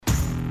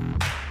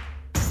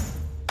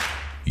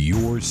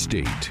Your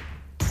state.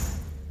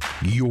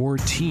 Your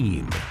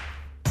team.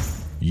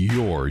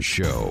 Your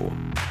show.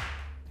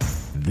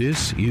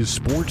 This is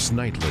Sports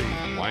Nightly.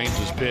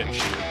 Lions'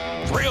 pitch.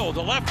 Drilled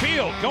to left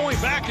field. Going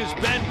back is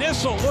Ben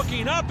Nissel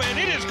looking up, and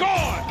it is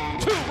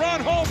gone.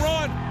 Two-run home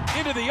run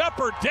into the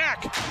upper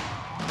deck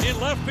in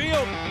left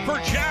field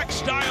for Jack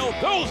Stile.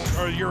 Those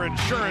are your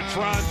insurance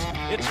runs.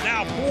 It's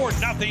now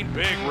 4-0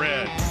 Big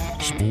Red.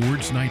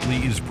 Sports Nightly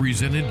is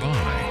presented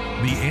by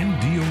the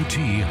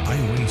NDOT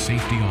Highway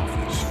Safety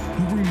Office,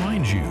 who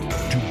reminds you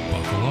to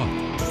buckle up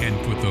and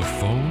put the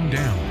phone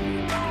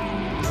down.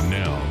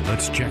 Now,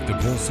 let's check the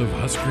pulse of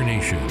Husker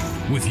Nation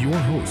with your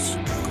hosts,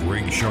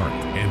 Greg Sharp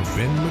and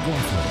Ben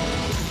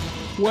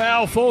McLaughlin.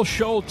 Well, full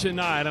show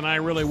tonight, and I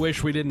really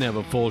wish we didn't have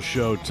a full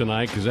show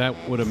tonight because that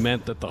would have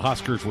meant that the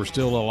Huskers were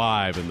still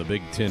alive in the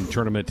Big Ten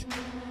tournament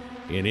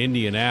in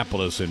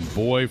Indianapolis. And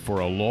boy,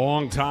 for a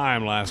long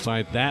time last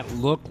night, that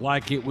looked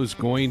like it was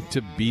going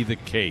to be the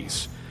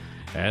case,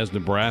 as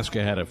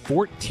Nebraska had a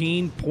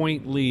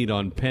 14-point lead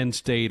on Penn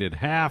State at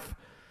half,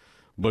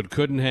 but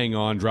couldn't hang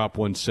on, drop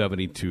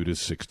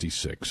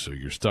 172-66. So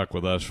you're stuck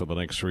with us for the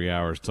next 3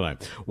 hours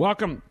tonight.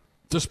 Welcome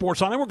to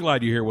Sports On, and we're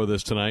glad you're here with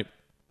us tonight.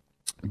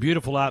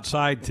 Beautiful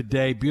outside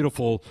today,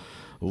 beautiful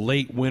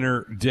late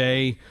winter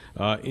day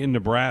in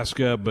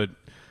Nebraska, but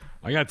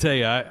I got to tell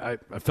you, I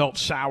felt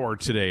sour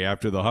today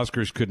after the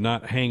Huskers could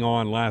not hang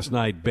on last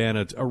night, Ben.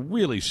 It's a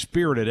really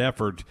spirited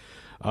effort,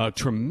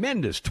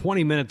 tremendous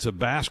 20 minutes of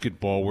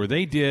basketball where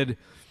they did.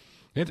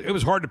 It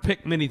was hard to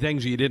pick many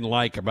things you didn't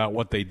like about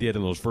what they did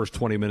in those first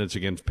 20 minutes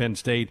against Penn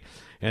State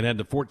and had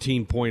the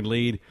 14-point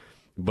lead,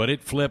 but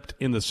it flipped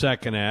in the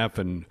second half,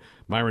 and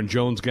Myron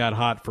Jones got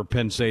hot for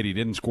Penn State. He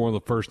didn't score in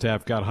the first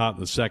half, got hot in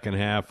the second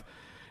half,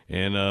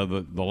 and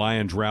the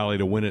Lions rallied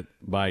to win it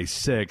by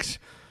 6.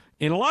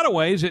 In a lot of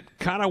ways, it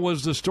kind of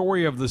was the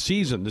story of the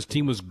season. This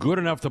team was good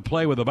enough to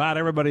play with about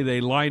everybody they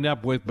lined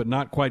up with, but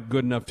not quite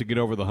good enough to get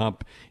over the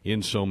hump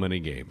in so many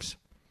games.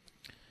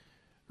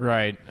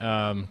 Right.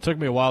 Took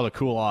me a while to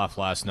cool off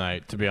last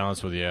night, to be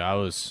honest with you. I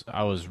was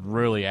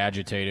really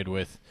agitated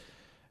with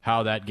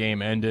how that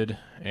game ended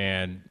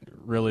and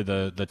really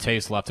the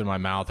taste left in my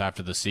mouth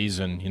after the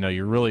season. You know,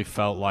 you really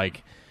felt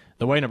like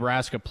the way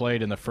Nebraska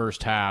played in the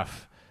first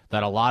half,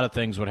 that a lot of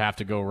things would have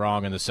to go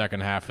wrong in the second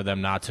half for them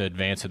not to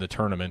advance in the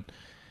tournament.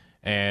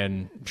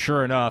 And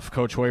sure enough,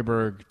 Coach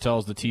Hoiberg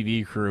tells the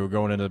TV crew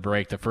going into the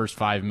break the first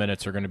 5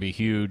 minutes are going to be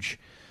huge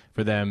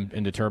for them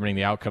in determining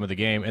the outcome of the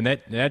game, and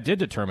that did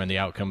determine the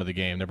outcome of the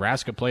game.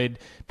 Nebraska played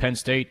Penn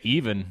State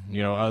even,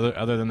 you know,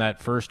 other than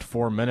that first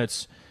 4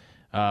 minutes,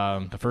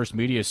 the first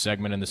media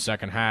segment in the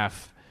second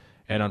half,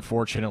 and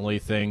unfortunately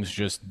things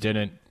just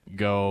didn't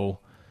go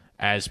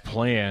as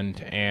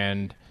planned,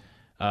 and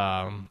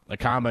a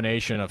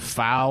combination of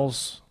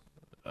fouls,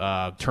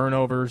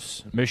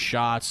 turnovers, missed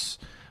shots,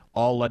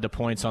 all led to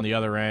points on the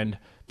other end.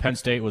 Penn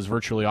State was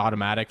virtually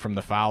automatic from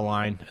the foul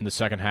line in the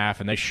second half,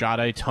 and they shot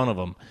a ton of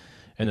them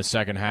in the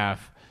second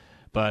half.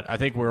 But I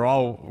think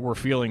we're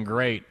feeling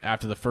great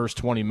after the first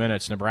 20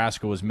 minutes.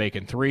 Nebraska was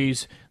making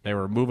threes. They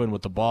were moving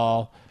with the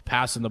ball,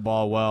 passing the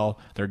ball well.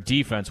 Their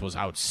defense was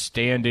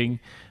outstanding.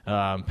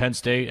 Penn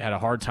State had a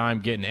hard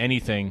time getting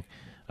anything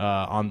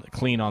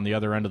clean on the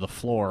other end of the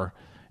floor.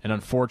 And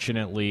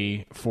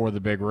unfortunately for the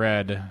Big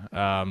Red,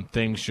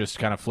 things just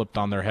kind of flipped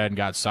on their head and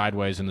got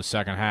sideways in the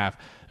second half.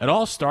 It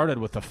all started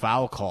with the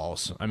foul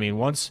calls. I mean,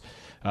 once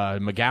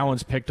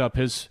McGowan's picked up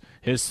his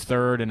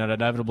third and then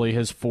inevitably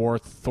his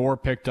fourth. Thor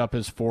picked up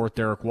his fourth.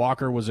 Derek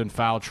Walker was in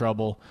foul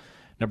trouble.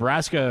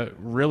 Nebraska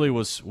really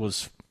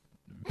was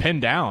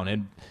pinned down,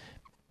 and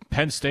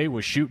Penn State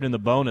was shooting in the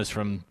bonus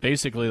from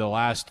basically the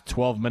last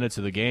 12 minutes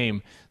of the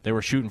game. They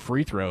were shooting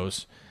free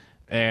throws,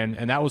 and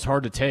that was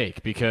hard to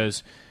take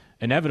because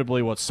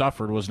inevitably what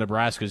suffered was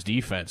Nebraska's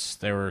defense.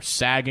 They were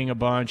sagging a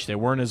bunch. They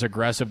weren't as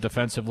aggressive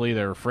defensively.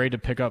 They were afraid to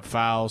pick up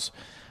fouls.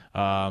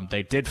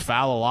 They did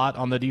foul a lot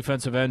on the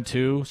defensive end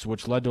too,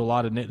 which led to a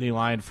lot of Nittany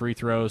Lion free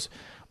throws.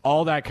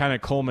 All that kind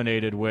of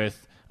culminated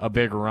with a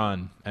big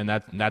run, and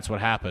that's what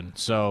happened.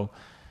 So,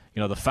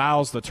 you know, the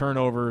fouls, the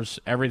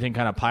turnovers, everything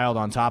kind of piled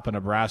on top of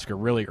Nebraska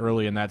really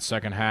early in that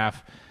second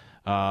half.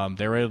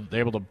 They were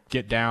able to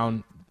get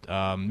down,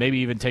 maybe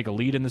even take a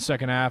lead in the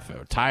second half,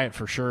 tie it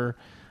for sure,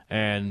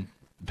 and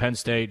Penn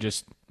State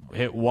just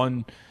hit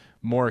one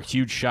more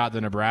huge shot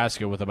than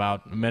Nebraska with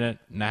about a minute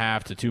and a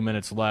half to 2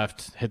 minutes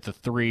left, hit the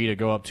three to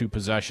go up 2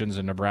 possessions,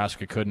 and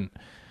Nebraska couldn't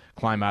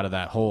climb out of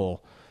that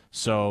hole.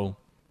 So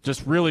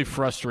just really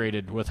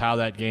frustrated with how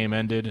that game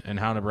ended and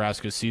how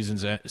Nebraska's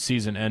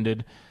season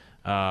ended.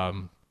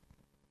 You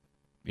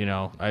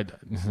know, I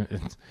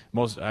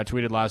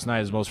tweeted last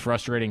night, is the most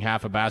frustrating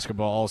half of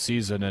basketball all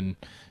season, and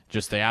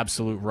just the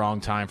absolute wrong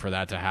time for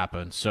that to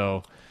happen.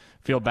 So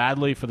feel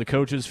badly for the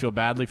coaches, feel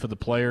badly for the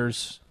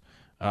players.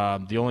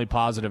 The only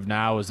positive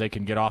now is they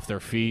can get off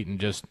their feet and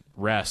just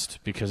rest,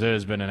 because it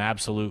has been an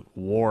absolute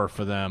war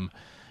for them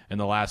in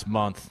the last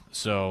month.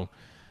 So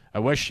I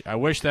wish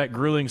that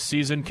grueling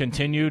season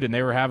continued and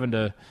they were having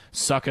to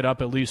suck it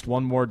up at least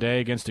one more day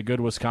against a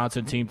good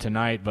Wisconsin team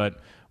tonight, but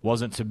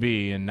wasn't to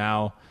be. And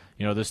now,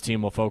 this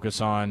team will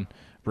focus on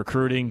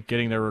recruiting,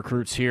 getting their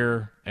recruits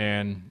here,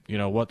 and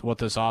what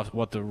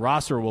the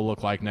roster will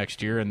look like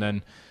next year, and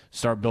then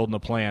start building a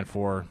plan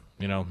for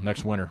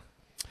next winter.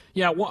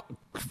 Yeah,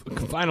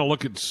 final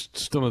look at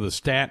some of the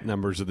stat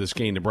numbers of this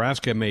game.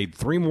 Nebraska made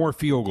 3 more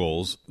field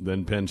goals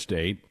than Penn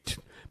State,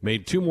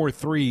 made 2 more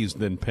threes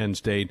than Penn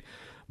State,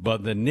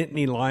 but the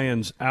Nittany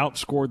Lions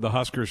outscored the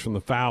Huskers from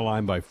the foul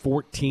line by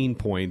 14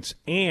 points,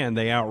 and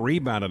they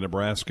out-rebounded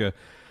Nebraska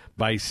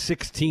by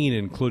 16,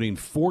 including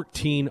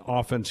 14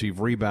 offensive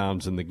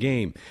rebounds in the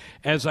game.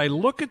 As I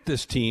look at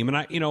this team, and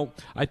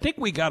I think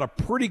we got a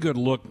pretty good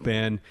look,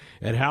 Ben,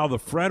 at how the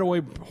Fred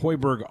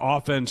Hoiberg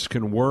offense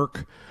can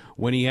work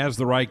when he has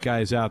the right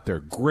guys out there.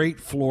 Great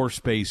floor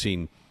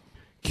spacing,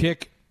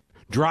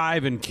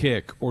 drive and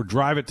kick, or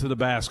drive it to the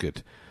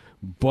basket.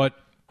 But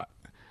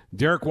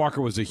Derek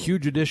Walker was a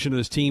huge addition to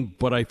this team,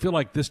 but I feel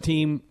like this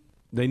team,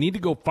 they need to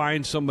go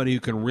find somebody who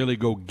can really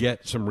go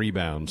get some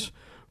rebounds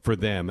for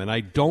them. And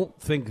I don't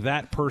think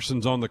that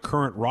person's on the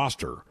current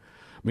roster.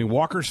 I mean,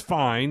 Walker's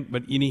fine,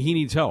 but he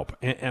needs help.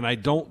 And I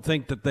don't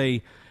think that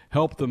they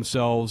helped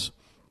themselves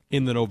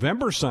in the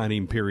November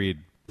signing period,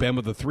 Ben,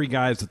 with the 3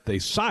 guys that they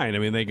signed. I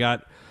mean, they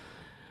got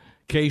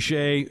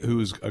Keisha,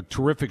 who's a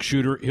terrific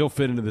shooter. He'll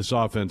fit into this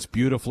offense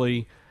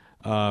beautifully.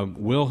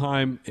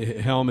 Wilhelm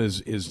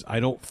is I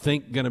don't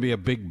think going to be a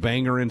big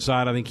banger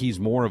inside. I think he's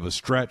more of a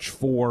stretch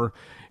 4.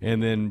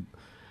 And then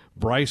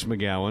Bryce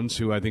McGowens,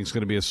 who I think is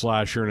going to be a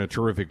slasher and a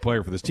terrific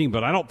player for this team.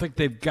 But I don't think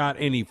they've got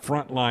any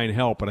frontline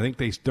help, and I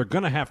think they're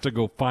going to have to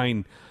go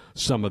find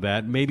some of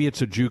that. Maybe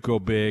it's a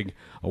JUCO big,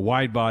 a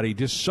wide body,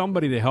 just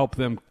somebody to help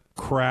them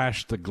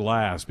crash the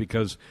glass,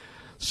 because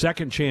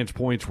second chance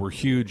points were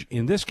huge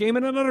in this game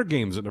and in other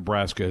games that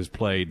Nebraska has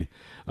played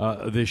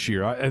this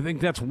year. I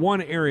think that's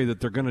one area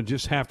that they're going to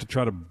just have to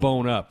try to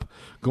bone up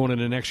going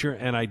into next year,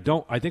 and I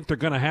think they're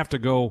going to have to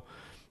go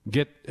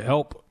get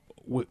help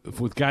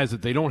with guys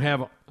that they don't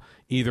have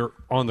either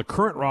on the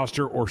current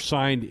roster or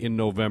signed in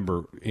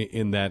November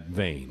in that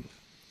vein.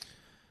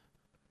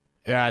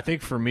 Yeah, I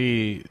think for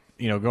me,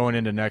 going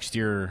into next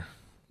year,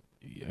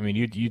 I mean,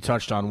 you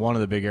touched on one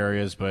of the big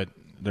areas, but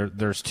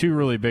there's 2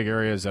 really big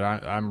areas that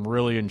I'm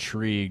really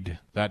intrigued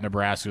that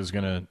Nebraska is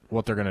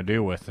what they're gonna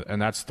do with,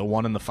 and that's the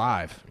 1 and the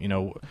 5.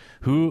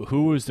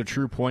 Who is the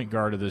true point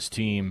guard of this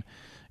team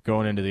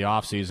going into the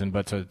offseason?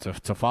 But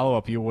to follow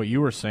up what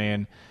you were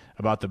saying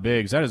about the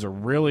bigs, that is a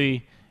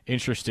really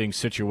interesting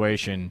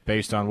situation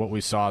based on what we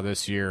saw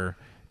this year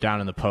down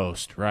in the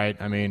post, right?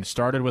 I mean,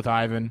 started with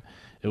Ivan.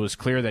 It was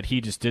clear that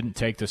he just didn't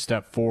take the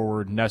step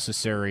forward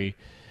necessary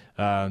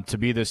to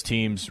be this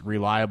team's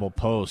reliable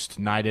post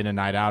night in and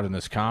night out in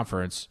this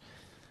conference.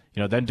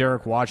 Then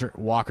Derek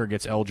Walker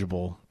gets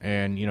eligible,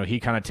 and, he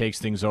kind of takes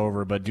things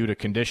over, but due to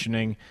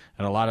conditioning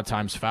and a lot of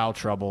times foul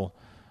trouble,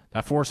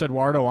 that forced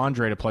Eduardo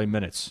Andre to play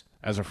minutes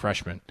as a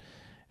freshman.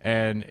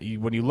 And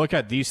when you look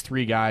at these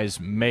 3 guys'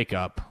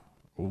 makeup,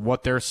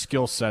 what their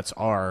skill sets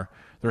are,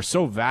 they're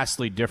so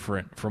vastly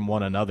different from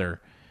one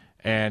another.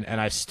 And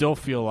I still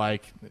feel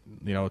like,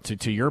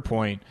 to your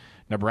point,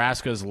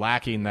 Nebraska is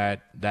lacking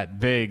that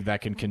big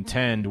that can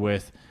contend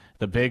with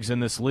the bigs in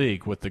this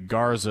league, with the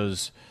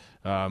Garzas,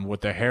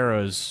 with the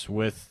Harras,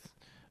 with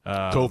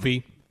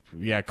Kofi.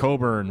 Yeah,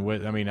 Coburn.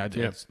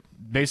 It's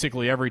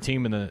basically every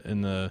team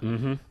in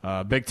the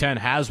Big Ten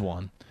has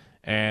one.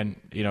 And,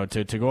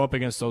 to go up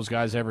against those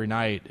guys every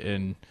night,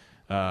 and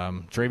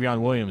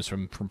Travion Williams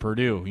from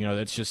Purdue,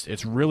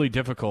 it's really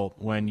difficult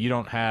when you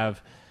don't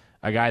have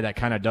a guy that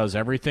kind of does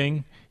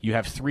everything. You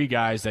have 3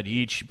 guys that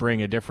each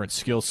bring a different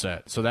skill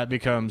set. So that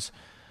becomes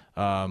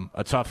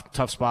a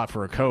tough spot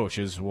for a coach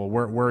is, well,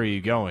 where are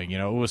you going?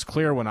 It was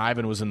clear when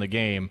Ivan was in the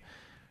game,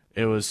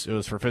 it was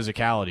for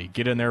physicality.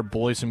 Get in there,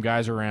 bully some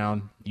guys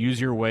around, use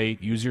your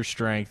weight, use your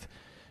strength.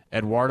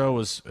 Eduardo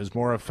is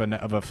more of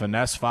a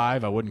finesse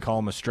 5. I wouldn't call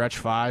him a stretch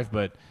 5,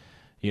 but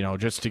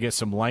just to get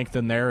some length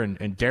in there.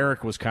 And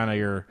Derek was kind of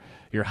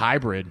your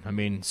hybrid. I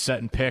mean,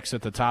 setting picks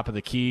at the top of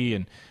the key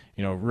and,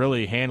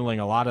 really handling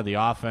a lot of the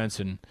offense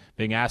and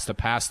being asked to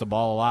pass the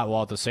ball a lot,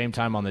 while at the same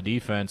time on the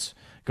defense,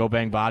 go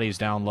bang bodies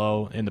down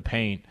low in the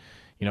paint.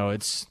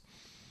 It's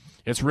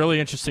really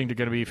interesting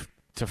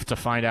to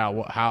find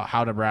out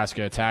how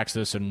Nebraska attacks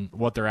this and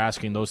what they're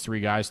asking those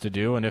 3 guys to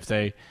do, and if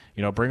they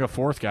bring a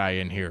 4th guy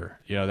in here,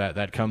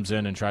 that comes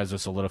in and tries to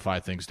solidify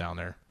things down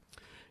there.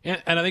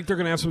 And I think they're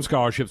going to have some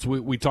scholarships.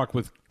 We talked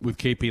with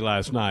KP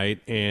last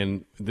night,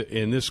 and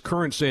in this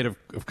current state of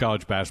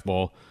college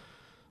basketball,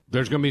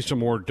 there's going to be some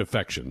more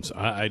defections.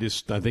 I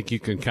think you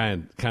can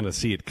kind of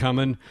see it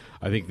coming.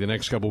 I think the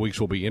next couple of weeks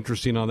will be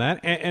interesting on that.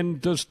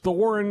 And does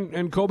Thor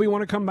and Kobe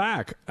want to come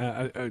back?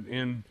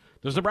 And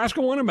does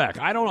Nebraska want him back?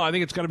 I don't know. I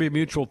think it's going to be a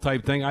mutual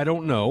type thing. I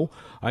don't know.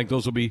 I think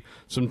those will be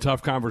some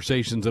tough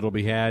conversations that will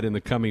be had in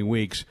the coming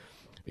weeks.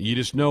 You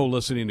just know,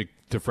 listening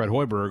to Fred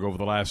Hoiberg over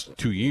the last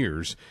 2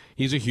 years,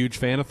 he's a huge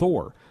fan of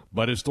Thor.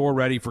 But is Thor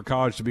ready for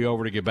college to be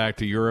over, to get back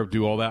to Europe,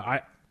 do all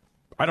that?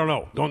 I don't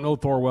know. Don't know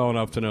Thor well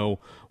enough to know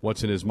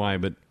what's in his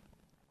mind. But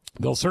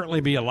There'll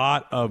certainly be a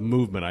lot of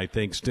movement, I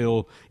think,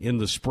 still in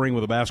the spring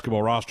with the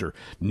basketball roster.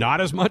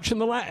 Not as much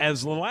in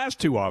as the last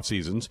two off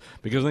seasons,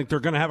 because I think they're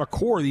going to have a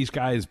core of these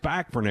guys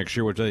back for next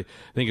year, which I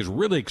think is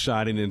really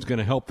exciting and is going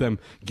to help them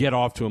get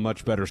off to a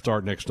much better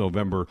start next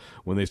November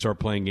when they start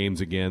playing games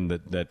again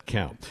that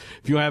count.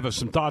 If you have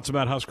some thoughts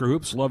about Husker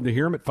Hoops, love to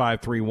hear them at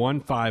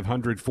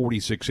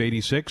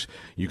 531-500-4686.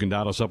 You can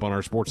dial us up on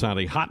our Sports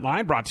Nightly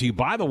hotline, brought to you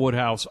by the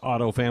Woodhouse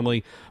Auto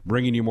Family,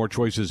 bringing you more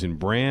choices in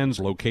brands,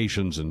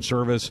 locations, and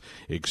service.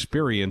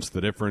 Experience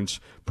the difference.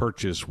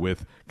 Purchase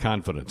with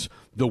confidence.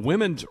 The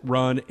women's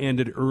run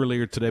ended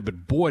earlier today,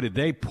 but boy, did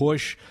they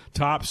push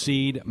top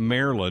seed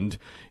Maryland.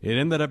 It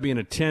ended up being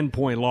a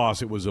 10-point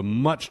loss. It was a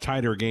much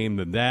tighter game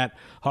than that.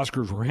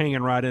 Huskers were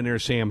hanging right in there.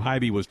 Sam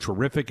Haiby was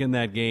terrific in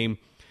that game.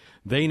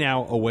 They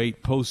now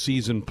await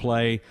postseason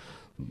play.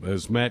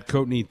 As Matt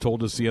Coatney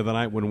told us the other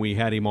night when we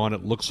had him on,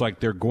 it looks like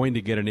they're going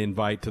to get an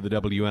invite to the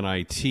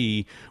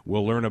WNIT.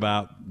 We'll learn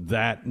about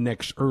that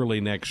early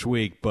next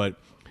week, but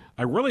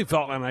I really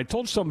felt, and I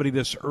told somebody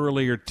this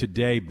earlier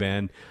today,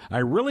 Ben, I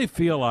really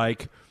feel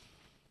like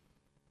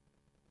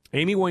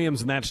Amy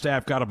Williams and that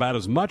staff got about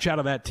as much out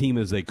of that team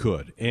as they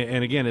could.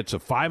 And again, it's a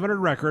 500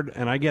 record,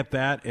 and I get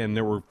that, and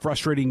there were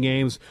frustrating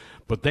games,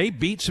 but they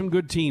beat some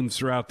good teams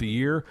throughout the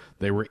year.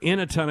 They were in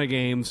a ton of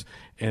games,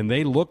 and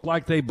they look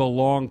like they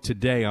belong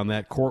today on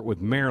that court with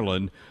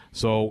Maryland.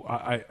 So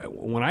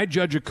when I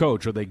judge a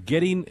coach, are they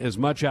getting as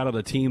much out of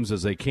the teams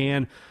as they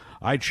can?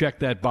 I check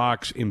that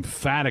box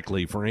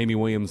emphatically for Amy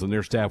Williams and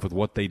their staff with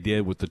what they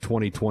did with the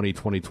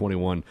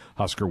 2020-2021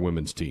 Husker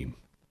women's team.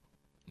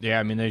 Yeah,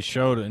 I mean, they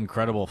showed an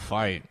incredible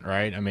fight,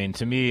 right? I mean,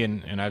 to me,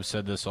 and I've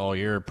said this all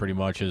year pretty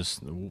much, is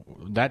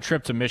that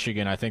trip to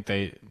Michigan, I think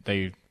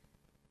they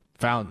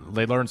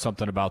learned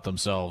something about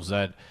themselves,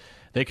 that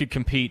they could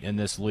compete in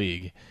this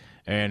league.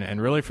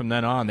 And really from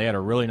then on, they had a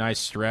really nice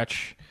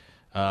stretch,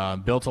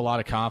 built a lot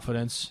of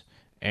confidence,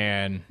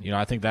 and,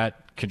 I think that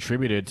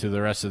contributed to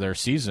the rest of their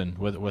season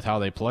with how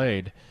they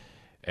played.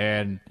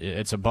 And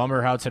it's a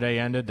bummer how today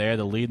ended. They had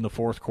the lead in the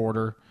fourth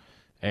quarter,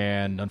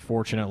 and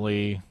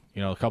unfortunately,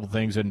 a couple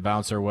things didn't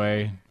bounce their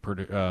way.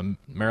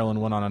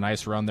 Maryland went on a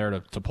nice run there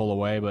to pull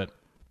away, but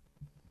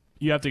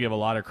you have to give a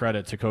lot of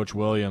credit to Coach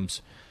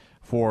Williams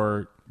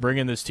for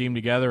bringing this team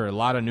together. A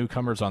lot of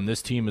newcomers on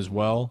this team as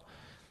well,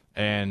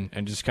 and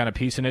just kind of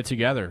piecing it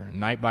together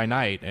night by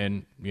night,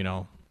 and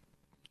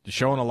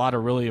showing a lot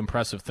of really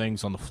impressive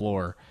things on the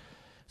floor.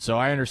 So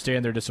I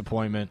understand their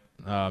disappointment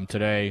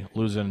today,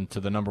 losing to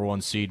the number one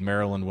seed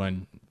Maryland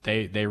when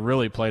they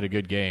really played a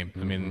good game.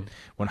 Mm-hmm. I mean,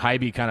 when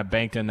Haiby kind of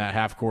banked in that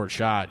half-court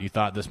shot, you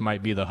thought this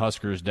might be the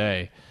Huskers'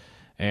 day.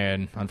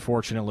 And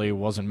unfortunately, it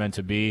wasn't meant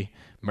to be.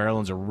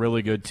 Maryland's a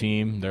really good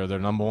team. They're their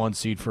number one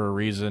seed for a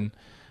reason.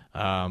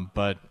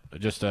 But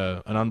just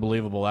an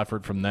unbelievable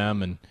effort from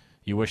them, and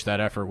you wish that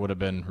effort would have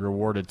been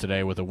rewarded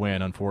today with a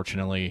win.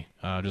 Unfortunately,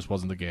 just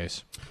wasn't the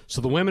case. So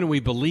the women,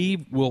 we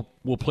believe, will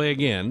play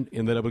again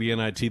in the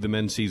WNIT. The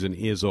men's season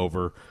is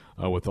over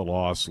with the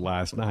loss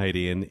last night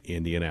in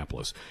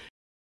Indianapolis.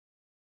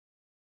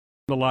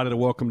 Delighted to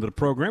welcome to the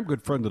program,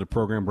 good friend of the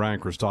program, Brian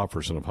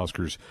Christopherson of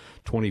Huskers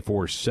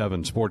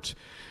 24/7 Sports.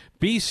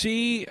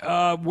 BC,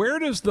 where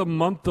does the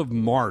month of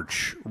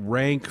March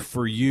rank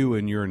for you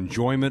in your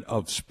enjoyment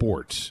of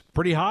sports?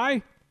 Pretty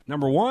high?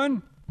 Number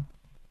one?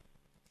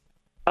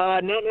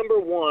 Not number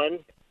one.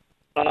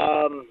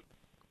 I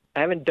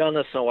haven't done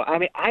this in a while. I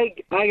mean, I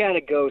gotta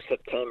go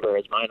September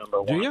as my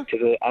number one. Do you?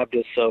 Because I'm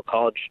just so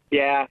college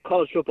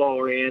football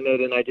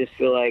oriented, and I just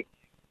feel like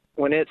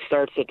when it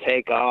starts to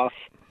take off,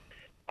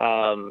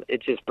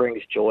 it just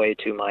brings joy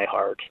to my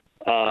heart.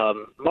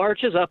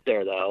 March is up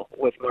there though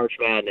with March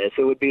Madness.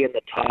 It would be in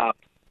the top.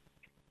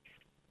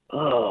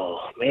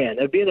 Oh man,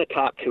 it'd be in the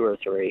top 2 or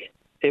 3.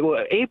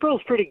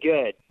 April's pretty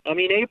good. I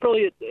mean, April,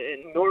 in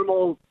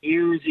normal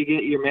years, you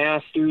get your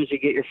Masters, you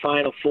get your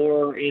Final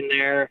Four in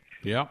there.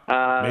 Yeah.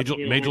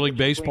 Major League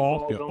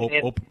Baseball.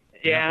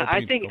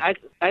 I think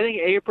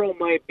April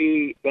might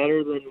be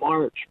better than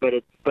March, but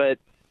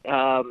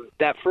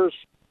that first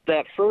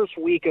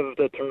week of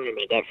the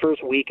tournament, that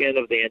first weekend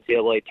of the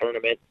NCAA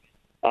tournament,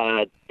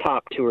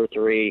 top 2 or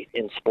 3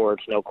 in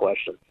sports, no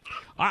question.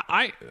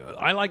 I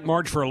like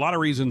March for a lot of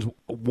reasons.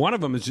 One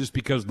of them is just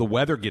because the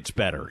weather gets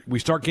better. We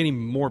start getting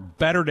more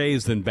better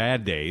days than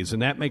bad days,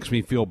 and that makes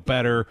me feel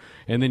better.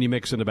 And then you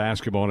mix into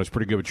basketball, and it's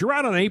pretty good. But you're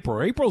right on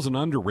April. April's an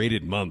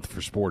underrated month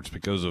for sports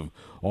because of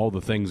all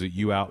the things that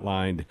you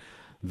outlined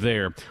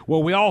there.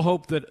 Well, we all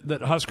hope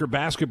that Husker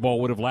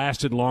basketball would have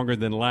lasted longer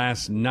than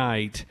last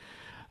night.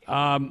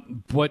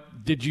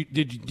 But do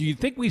you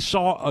think we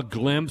saw a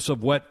glimpse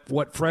of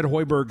what Fred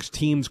Hoiberg's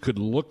teams could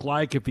look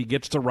like if he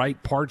gets the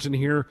right parts in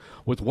here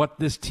with what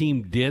this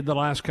team did the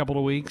last couple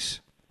of weeks?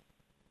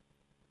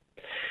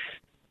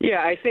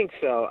 Yeah, I think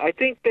so. I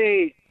think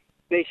they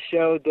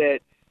showed that,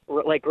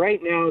 like,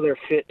 right now they're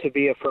fit to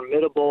be a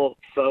formidable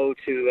foe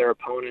to their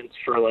opponents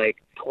for like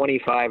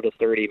 25 to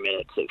 30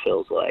 minutes, it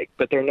feels like.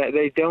 But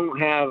they don't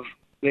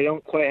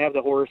quite have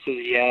the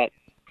horses yet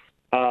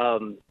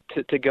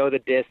to go the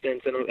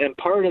distance, and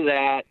part of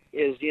that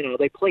is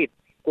they played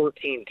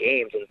 14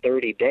 games in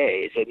 30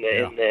 days in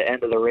the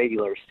end of the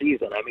regular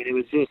season. I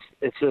mean,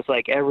 it's just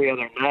like every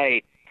other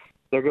night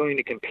they're going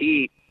to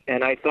compete.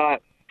 And I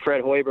thought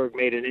Fred Hoiberg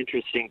made an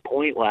interesting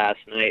point last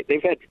night.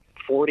 They've had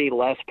 40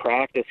 less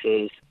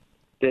practices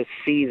this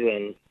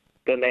season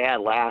than they had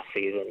last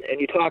season.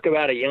 And you talk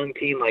about a young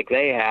team like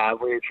they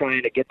have where you're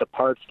trying to get the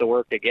parts to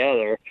work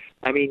together.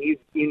 I mean, you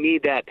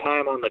need that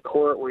time on the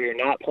court where you're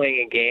not playing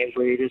in games,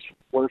 where you're just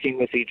working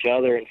with each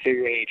other and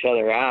figuring each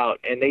other out,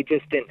 and they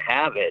just didn't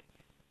have it.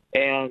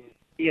 And,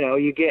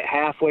 you get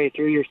halfway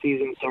through your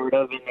season sort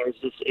of, and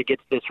it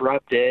gets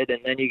disrupted,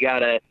 and then you got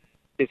to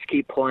just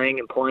keep playing,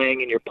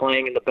 and you're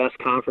playing in the best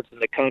conference in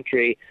the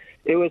country.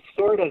 It was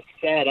sort of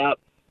set up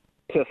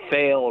to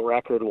fail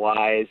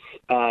record-wise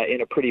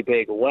in a pretty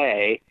big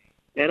way.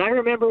 And I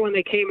remember when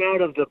they came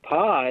out of the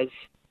pause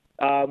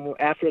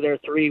after their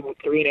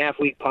 3.5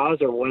 week pause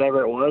or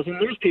whatever it was,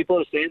 and there's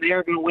people saying they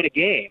aren't going to win a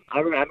game.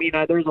 I mean,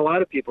 there's a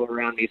lot of people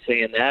around me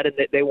saying that, and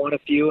they won a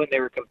few, and they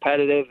were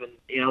competitive, and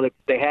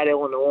they had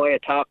Illinois, a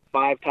top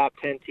 5, top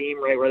 10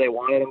 team, right where they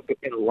wanted them,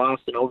 and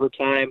lost in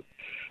overtime.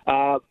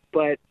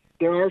 But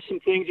there are some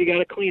things you got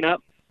to clean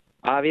up.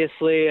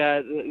 Obviously,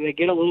 they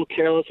get a little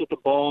careless with the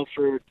ball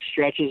for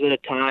stretches at a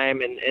time,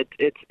 and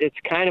it's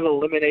kind of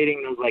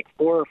eliminating those like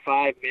 4 or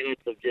 5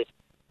 minutes of just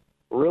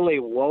really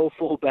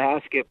woeful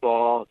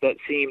basketball that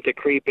seem to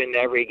creep into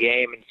every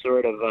game and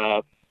sort of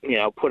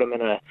put them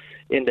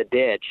in the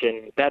ditch.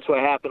 And that's what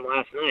happened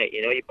last night.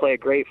 You play a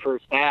great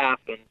first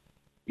half and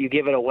you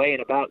give it away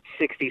in about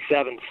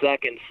 67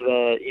 seconds.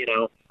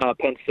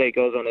 Penn State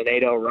goes on an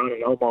 8-0 run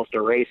and almost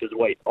erases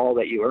all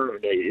that you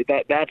earned.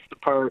 That's the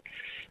part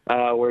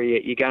where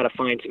you got to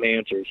find some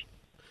answers.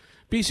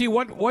 BC,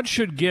 what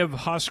should give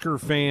Husker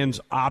fans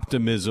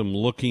optimism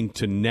looking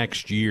to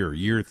next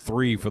year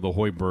 3 for the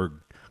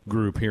Hoiberg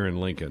group here in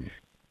Lincoln?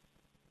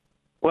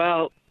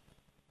 Well,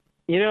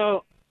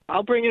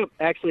 I'll bring up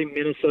actually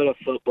Minnesota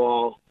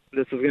football.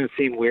 This is going to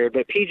seem weird,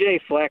 but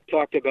P.J. Fleck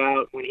talked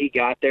about when he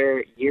got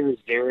there year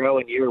 0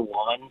 and year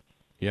 1.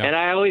 Yeah. And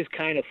I always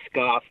kind of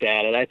scoffed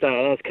at it. I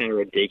thought that's kind of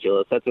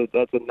ridiculous. That's a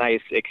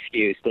nice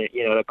excuse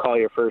to call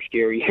your first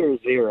year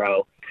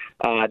 0.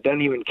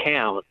 Doesn't even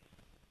count.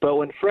 But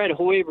when Fred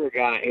Hoiberg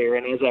got here,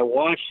 and as I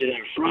watched it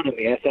in front of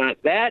me, I thought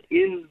that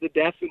is the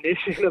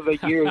definition of a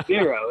year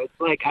 0. It's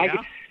like I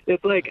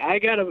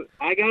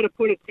gotta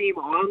put a team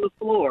on the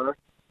floor.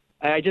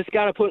 I just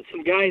got to put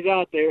some guys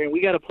out there, and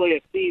we got to play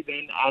a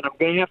season. And I'm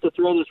going to have to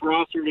throw this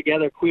roster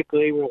together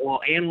quickly.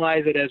 We'll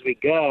analyze it as we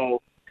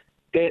go.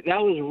 That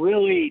was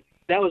really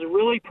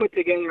put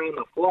together on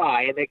the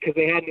fly, and because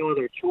they had no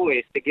other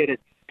choice to get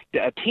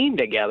a team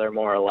together,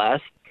 more or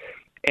less.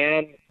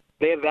 And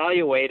they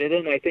evaluated it,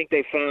 and I think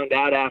they found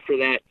out after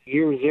that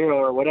year 0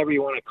 or whatever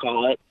you want to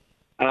call it,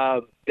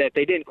 that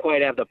they didn't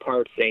quite have the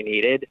parts they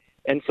needed.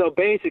 And so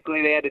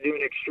basically they had to do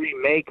an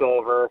extreme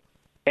makeover.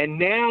 And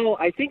now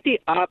I think the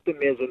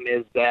optimism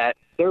is that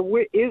there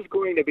is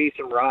going to be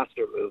some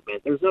roster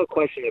movement. There's no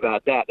question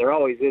about that. There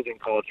always is in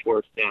college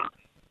sports now.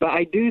 But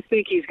I do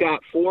think he's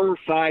got 4,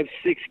 5,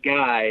 6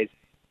 guys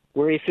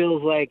where he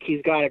feels like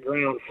he's got a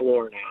ground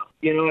floor now.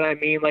 You know what I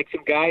mean? Like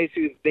some guys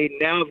who they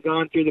now have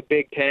gone through the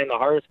Big Ten, the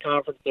hardest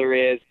conference there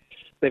is.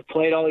 They've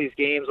played all these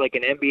games like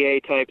an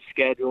NBA-type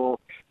schedule.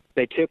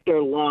 They took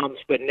their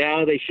lumps, but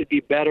now they should be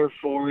better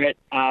for it.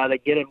 They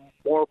get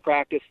more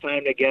practice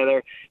time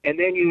together. And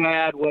then you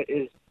had what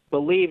is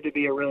believed to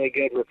be a really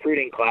good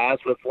recruiting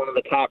class with one of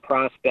the top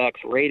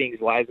prospects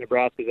ratings-wise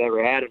Nebraska's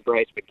ever had in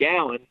Bryce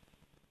McGowan.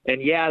 And,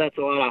 yeah, that's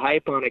a lot of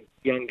hype on a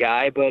young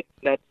guy, but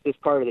that's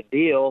just part of the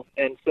deal.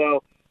 And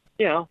so,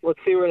 let's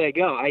see where they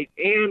go. I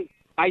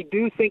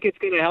do think it's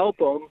going to help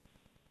them,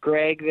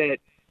 Greg, that,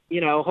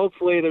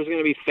 hopefully there's going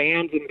to be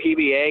fans in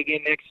PBA again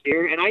next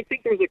year. And I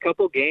think there's a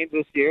couple games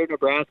this year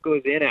Nebraska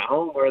was in at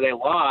home where they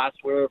lost,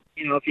 where,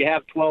 if you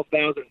have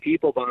 12,000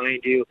 people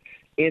behind you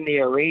in the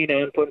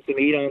arena and putting some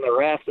heat on the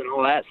refs and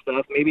all that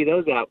stuff, maybe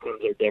those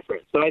outcomes are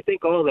different. So I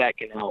think all that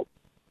can help.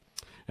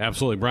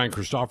 Absolutely. Brian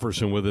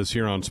Christopherson with us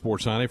here on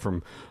Sports Sunday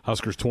from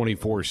Huskers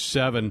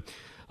 24/7.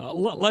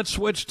 Let's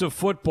switch to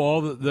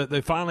football.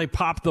 They finally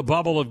popped the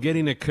bubble of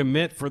getting a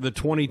commit for the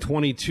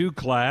 2022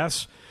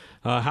 class.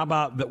 How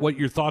about what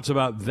your thoughts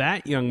about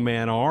that young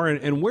man are,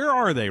 and where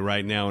are they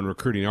right now in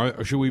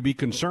recruiting? Should we be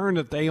concerned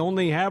that they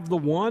only have the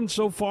one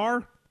so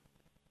far?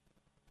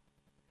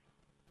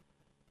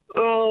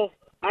 Oh,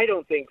 I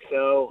don't think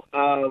so.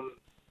 A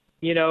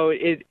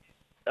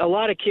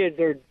lot of kids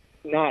are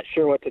not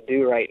sure what to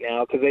do right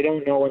now because they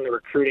don't know when the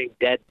recruiting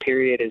dead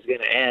period is going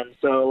to end.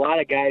 So a lot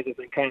of guys have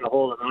been kind of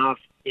holding off,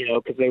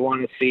 because they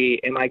want to see,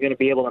 am I going to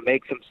be able to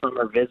make some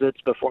summer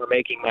visits before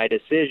making my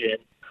decision?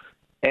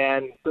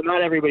 And so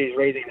not everybody's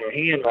raising their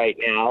hand right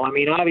now. I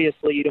mean,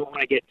 obviously you don't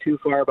want to get too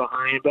far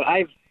behind, but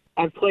I've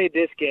played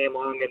this game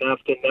long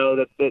enough to know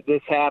that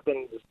this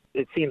happens,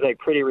 it seems like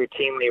pretty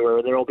routinely,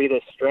 where there will be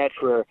this stretch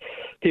where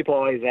people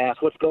always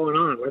ask, what's going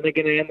on? When are they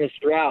going to end this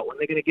drought? When are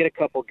they going to get a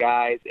couple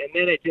guys? And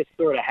then it just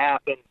sort of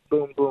happens,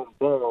 boom, boom,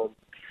 boom.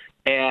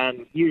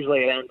 And usually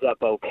it ends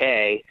up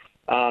okay.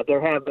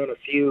 There have been a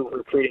few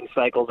recruiting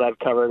cycles I've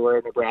covered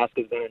where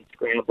Nebraska's been in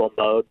scramble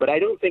mode, but I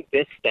don't think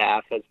this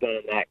staff has been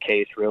in that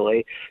case,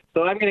 really.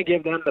 So I'm going to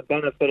give them the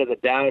benefit of the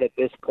doubt at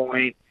this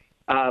point.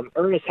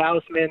 Ernest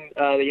Hausman,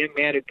 the young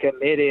man who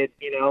committed,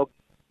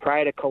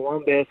 prior to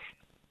Columbus,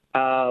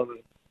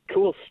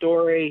 cool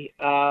story.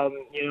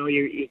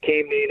 He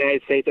came to the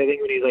United States, I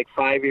think, when he was like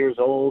 5 years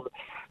old.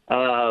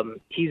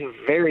 He's a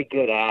very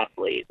good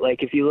athlete.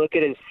 Like, if you look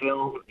at his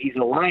film, he's a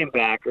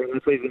linebacker, and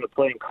that's what he's going to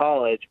play in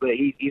college, but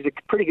he's a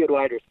pretty good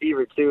wide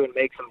receiver, too, and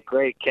makes some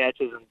great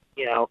catches, and,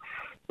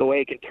 the way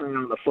he can turn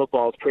on the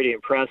football is pretty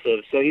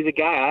impressive. So he's a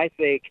guy, I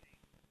think,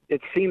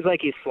 it seems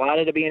like he's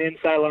slotted to be an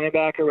inside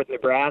linebacker with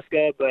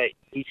Nebraska, but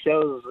he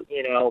shows,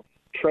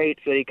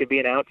 traits that he could be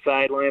an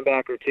outside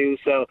linebacker too.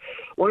 So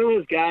one of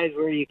those guys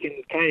where you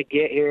can kind of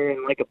get here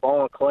and like a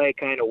ball of clay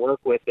kind of work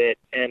with it,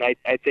 and I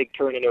think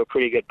turn into a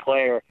pretty good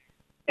player.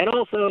 And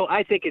also,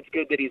 I think it's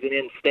good that he's an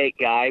in-state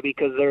guy,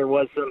 because there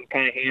was some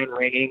kind of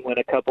hand-wringing when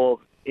a couple of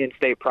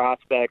in-state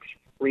prospects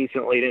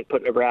recently didn't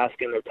put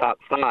Nebraska in their top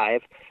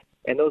 5.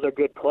 And those are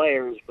good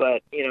players,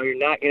 but, you're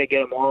not going to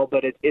get them all.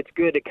 But it's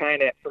good to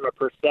kind of, from a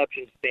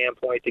perception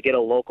standpoint, to get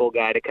a local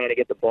guy to kind of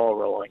get the ball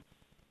rolling.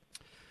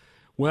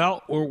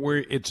 Well,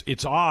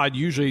 it's odd.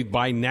 Usually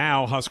by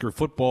now, Husker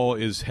football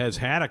has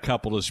had a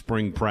couple of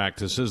spring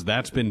practices.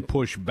 That's been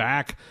pushed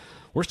back.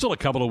 We're still a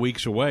couple of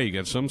weeks away. You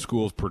got some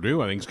schools,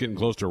 Purdue, I think, is getting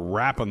close to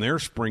wrapping their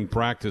spring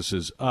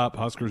practices up.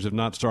 Huskers have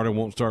not started,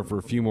 won't start for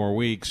a few more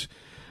weeks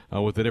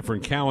with a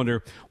different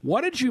calendar.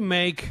 What did you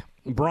make,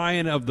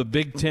 Brian, of the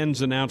Big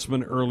Ten's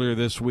announcement earlier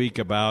this week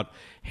about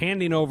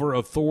handing over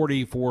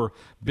authority for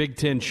Big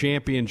Ten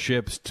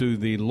championships to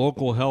the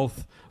local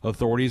health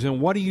authorities?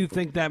 And what do you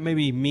think that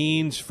maybe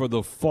means for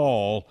the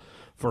fall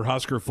for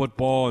Husker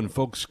football and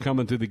folks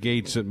coming through the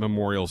gates at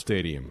Memorial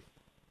Stadium?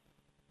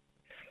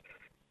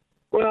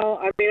 Well,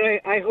 I mean,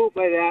 I hope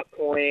by that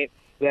point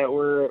that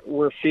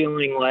we're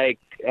feeling like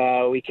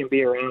we can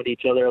be around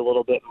each other a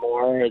little bit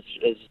more as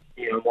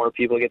more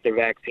people get their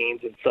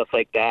vaccines and stuff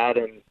like that.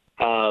 And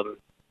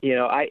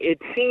it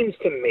seems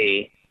to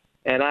me,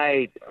 and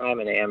I'm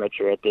an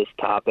amateur at this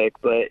topic,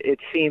 but it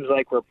seems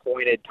like we're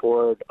pointed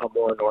toward a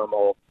more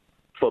normal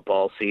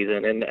football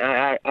season. And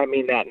I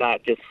mean that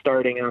not just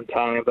starting on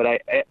time, but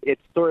it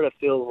sort of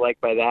feels like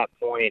by that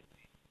point,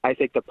 I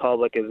think the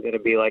public is going to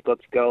be like,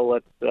 let's go,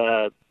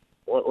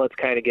 let's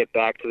kind of get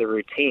back to the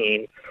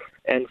routine.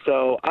 And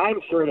so I'm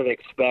sort of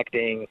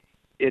expecting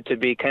it to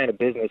be kind of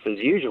business as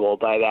usual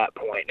by that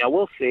point. Now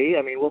we'll see.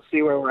 I mean, we'll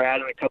see where we're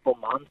at in a couple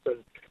months, and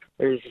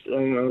there's, I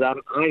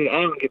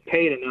don't get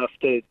paid enough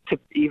to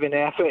even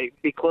have to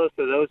be close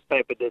to those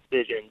type of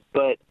decisions.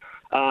 But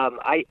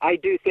I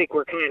do think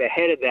we're kind of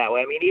headed that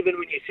way. I mean, even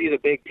when you see the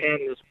Big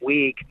Ten this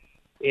week,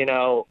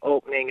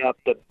 opening up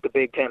the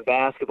Big Ten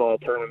basketball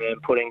tournament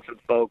and putting some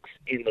folks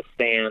in the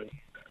stands,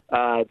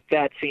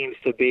 that seems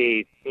to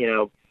be,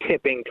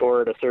 tipping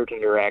toward a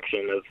certain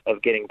direction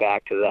of getting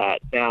back to that.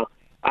 Now,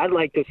 I'd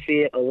like to see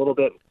it a little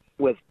bit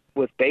with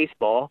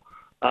baseball.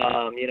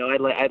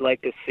 I'd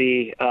like to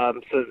see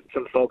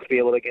some folks be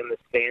able to get in the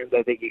stands.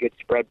 I think you could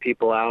spread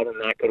people out,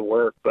 and that could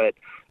work. But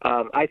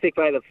I think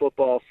by the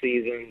football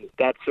season,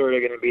 that's sort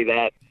of going to be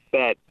that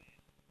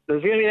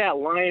there's going to be that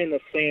line in the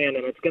sand,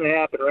 and it's going to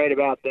happen right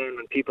about then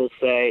when people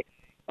say,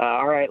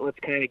 all right, let's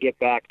kind of get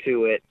back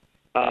to it.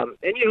 And,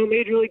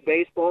 Major League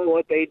Baseball,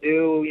 what they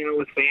do,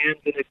 with fans,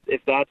 and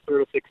if that's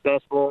sort of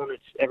successful and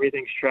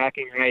everything's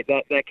tracking right,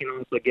 that can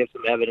also give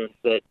some evidence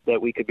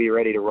that we could be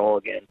ready to roll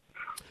again.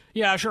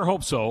 Yeah, I sure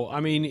hope so.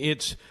 I mean,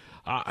 it's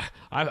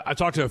I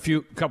talked to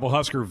a couple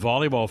Husker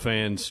volleyball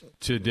fans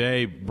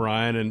today,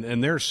 Brian,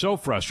 and they're so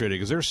frustrated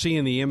because they're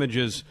seeing the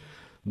images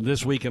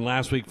this week and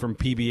last week from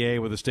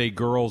PBA with the state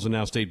girls and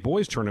now state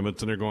boys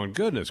tournaments, and they're going,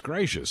 goodness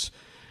gracious.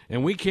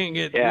 And we can't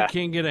get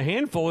a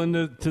handful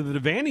into the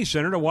Devaney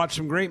Center to watch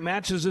some great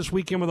matches this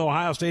weekend with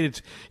Ohio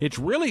State. It's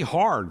really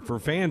hard for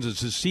fans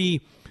to see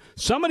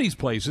some of these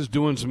places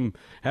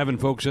having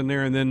folks in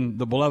there, and then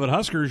the beloved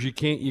Huskers, you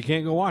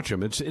can't go watch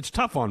them. It's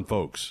tough on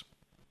folks.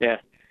 Yeah.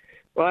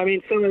 Well, I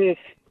mean, some of this,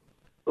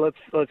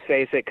 let's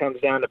face it,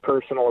 comes down to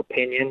personal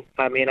opinion.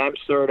 I mean, I'm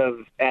sort of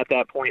at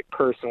that point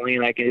personally,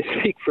 and I can just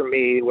speak for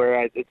me,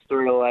 where it's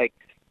sort of like,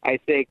 I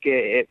think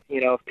if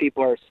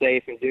people are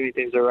safe and doing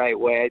things the right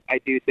way, I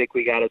do think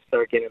we got to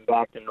start getting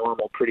back to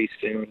normal pretty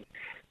soon.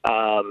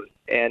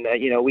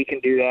 We can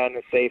do that in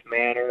a safe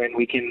manner, and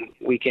we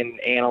can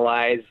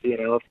analyze,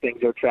 if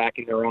things are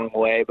tracking the wrong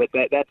way. But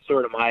that's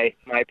sort of my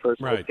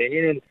personal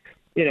opinion.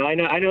 And I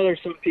know there's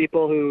some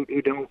people who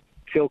don't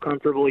feel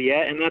comfortable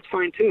yet, and that's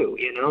fine too.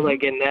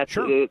 And that's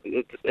sure.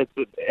 It's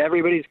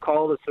everybody's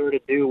call to sort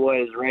of do what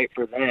is right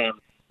for them.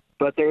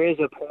 But there is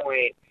a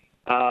point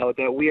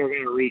that we are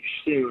going to reach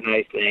soon,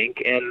 I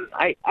think. And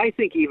I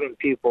think even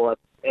people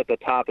at the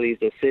top of these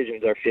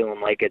decisions are feeling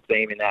like it's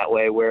aiming that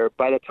way, where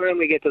by the time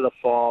we get to the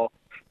fall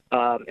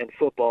and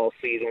football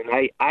season,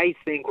 I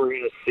think we're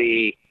going to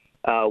see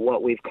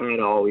what we've kind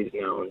of always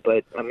known.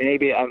 But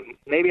maybe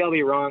I'll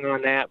be wrong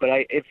on that. But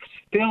it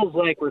feels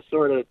like we're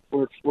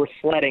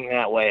sledding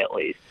that way at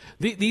least.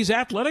 These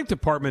athletic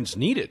departments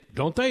need it,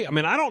 don't they? I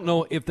mean, I don't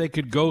know if they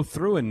could go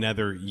through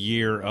another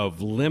year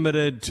of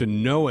limited to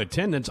no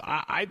attendance.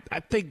 I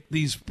think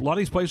a lot of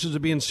these places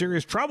would be in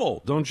serious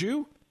trouble, don't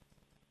you?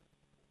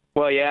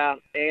 Well, yeah,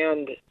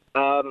 and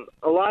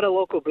a lot of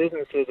local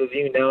businesses, as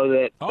you know,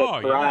 that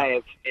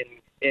thrive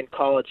in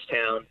college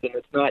towns, and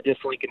it's not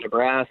just Lincoln,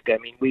 Nebraska. I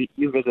mean,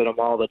 you visit them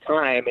all the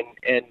time,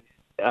 and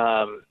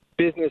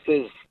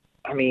businesses,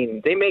 I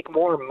mean, they make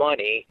more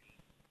money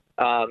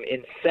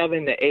in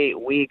 7 to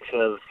 8 weeks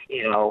of,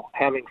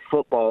 having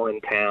football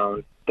in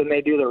town than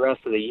they do the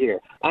rest of the year.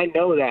 I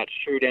know that's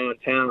true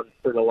downtown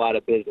for a lot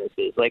of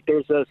businesses. Like,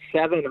 there's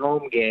 7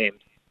 home games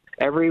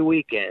every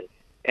weekend,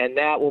 and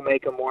that will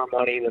make them more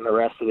money than the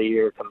rest of the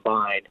year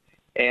combined.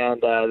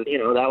 And,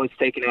 that was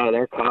taken out of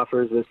their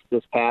coffers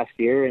this past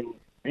year, and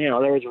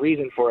there was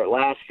reason for it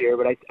last year,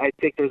 but I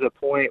think there's a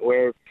point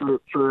where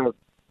for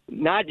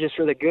not just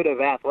for the good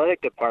of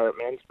athletic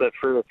departments, but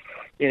for,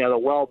 the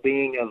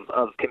well-being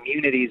of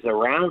communities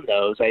around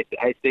those, I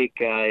think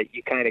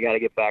you kind of got to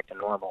get back to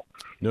normal.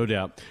 No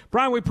doubt.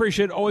 Brian, we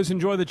appreciate it. Always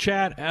enjoy the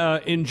chat.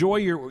 Enjoy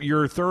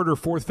your third or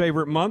fourth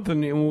favorite month,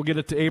 and we'll get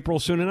it to April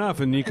soon enough,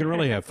 and you can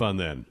really have fun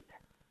then.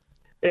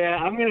 Yeah,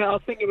 I'll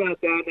think about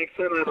that next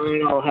time I'm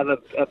on. I'll have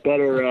a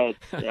better,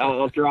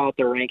 I'll draw out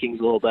the rankings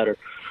a little better.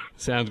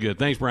 Sounds good.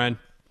 Thanks, Brian.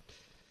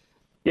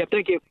 Yep,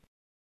 thank you.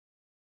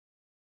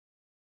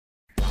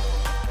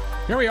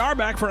 Here we are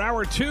back for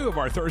hour 2 of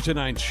our Thursday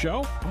night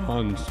show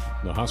on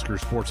the Husker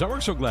Sports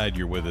Network. So glad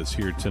you're with us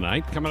here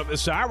tonight. Coming up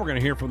this hour, we're going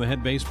to hear from the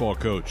head baseball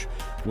coach,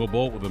 Will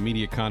Bolt, with a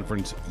media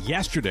conference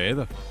yesterday.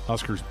 The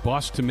Huskers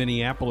bus to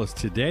Minneapolis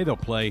today. They'll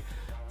play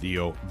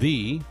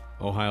the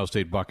Ohio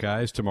State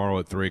Buckeyes tomorrow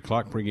at 3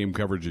 o'clock. Pregame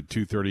coverage at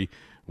 2:30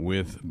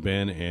 with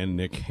Ben and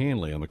Nick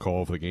Hanley on the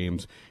call for the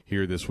games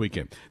here this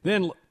weekend.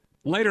 Then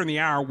later in the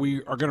hour,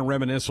 we are going to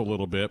reminisce a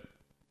little bit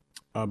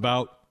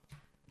about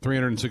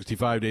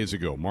 365 days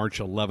ago. March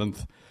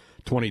 11th,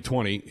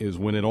 2020 is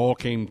when it all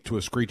came to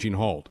a screeching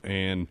halt.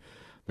 And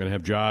we're going to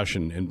have Josh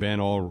and Ben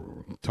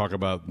all talk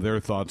about their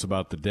thoughts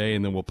about the day,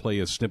 and then we'll play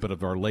a snippet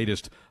of our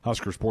latest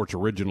Husker Sports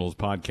Originals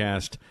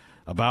podcast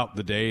about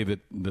the day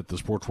that the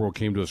sports world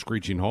came to a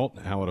screeching halt,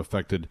 how it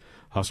affected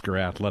Husker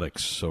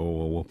athletics. So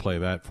we'll play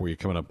that for you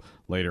coming up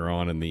later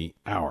on in the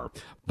hour.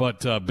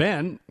 But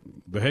Ben,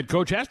 the head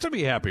coach, has to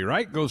be happy,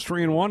 right? Goes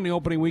 3-1 the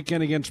opening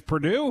weekend against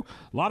Purdue.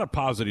 A lot of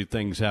positive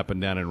things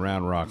happened down in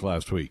Round Rock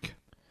last week.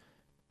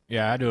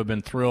 Yeah, I had to have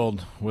been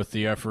thrilled with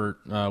the effort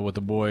with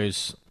the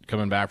boys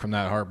coming back from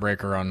that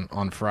heartbreaker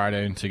on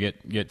Friday to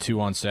get 2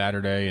 on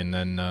Saturday and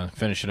then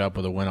finish it up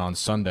with a win on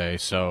Sunday.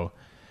 So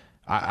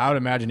I would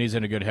imagine he's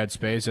in a good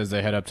headspace as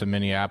they head up to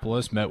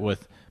Minneapolis. Met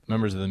with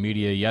members of the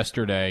media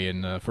yesterday,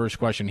 and the first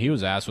question he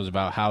was asked was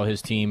about how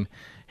his team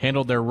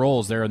handled their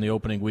roles there in the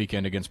opening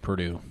weekend against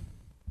Purdue.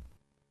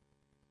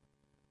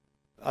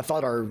 I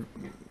thought our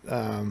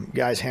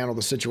guys handled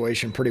the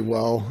situation pretty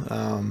well.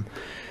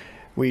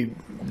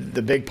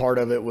 The big part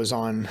of it was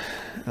on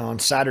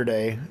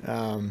Saturday.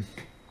 On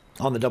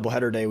the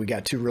doubleheader day, we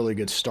got 2 really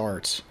good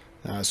starts.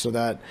 So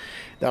that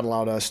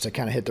allowed us to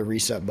kind of hit the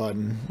reset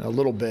button a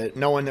little bit,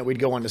 knowing that we'd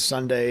go into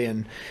Sunday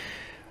and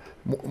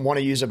want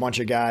to use a bunch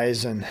of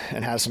guys and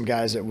have some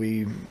guys that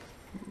we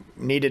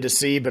needed to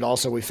see, but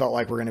also we felt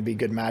like we're going to be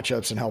good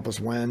matchups and help us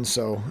win.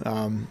 So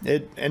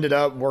it ended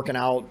up working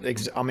out.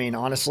 I mean,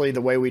 honestly,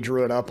 the way we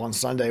drew it up on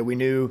Sunday, we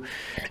knew,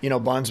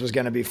 Buns was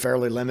going to be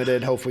fairly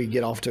limited. Hopefully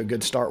get off to a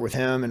good start with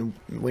him. And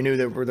we knew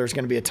that there's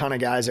going to be a ton of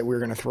guys that we were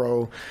going to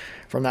throw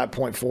from that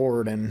point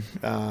forward. And,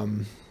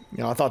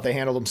 I thought they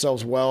handled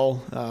themselves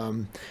well.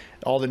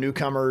 All the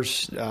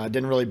newcomers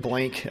didn't really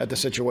blink at the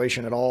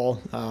situation at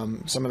all.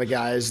 Some of the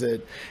guys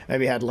that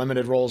maybe had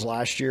limited roles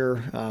last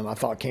year, I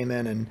thought came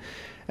in and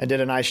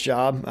did a nice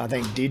job. I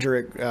think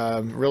Diedrich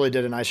really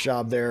did a nice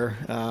job there,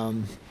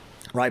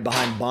 right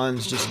behind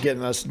Buns, just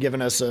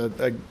giving us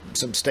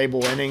some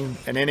stable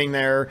inning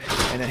there,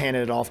 and then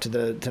handing it off to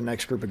the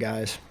next group of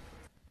guys.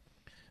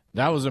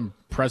 That was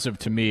impressive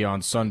to me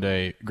on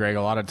Sunday, Greg.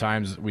 A lot of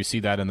times we see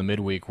that in the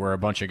midweek where a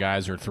bunch of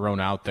guys are thrown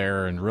out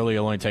there, and really it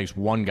only takes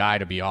one guy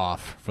to be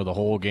off for the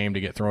whole game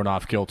to get thrown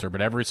off kilter. But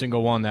every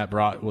single one that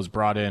was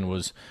brought in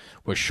was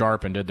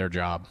sharp and did their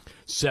job.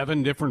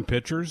 7 different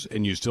pitchers,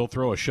 and you still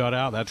throw a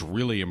shutout? That's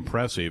really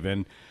impressive.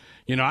 And,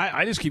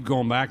 I just keep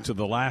going back to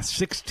the last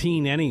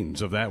 16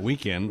 innings of that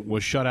weekend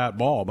was shutout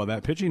ball by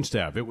that pitching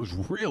staff. It was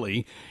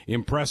really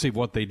impressive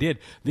what they did.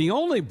 The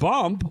only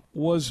bump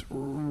was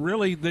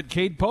really that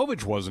Cade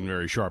Povich wasn't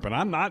very sharp, and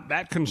I'm not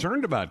that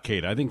concerned about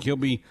Cade. I think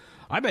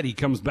I bet he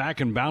comes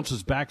back and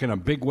bounces back in a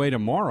big way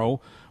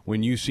tomorrow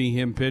when you see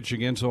him pitch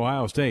against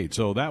Ohio State.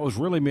 So that was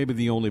really maybe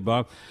the only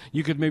bump.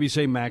 You could maybe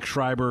say Max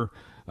Schreiber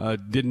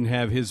didn't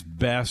have his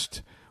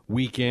best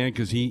weekend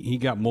because he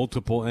got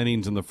multiple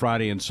innings in the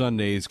Friday and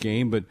Sunday's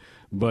game,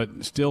 but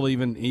still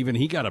even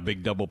he got a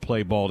big double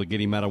play ball to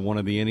get him out of one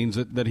of the innings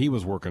that he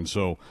was working.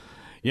 So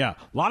Yeah,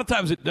 a lot of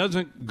times it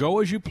doesn't go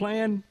as you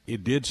plan.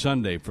 It did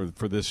Sunday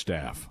for this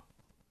staff.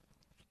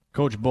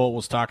 Coach Bolt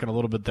was talking a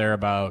little bit there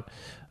about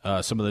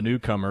some of the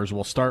newcomers.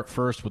 We'll start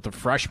first with the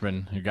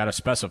freshmen. You got to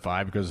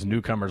specify because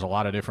newcomers, a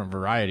lot of different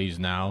varieties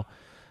now.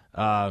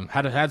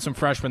 Had some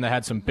freshmen that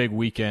had some big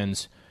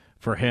weekends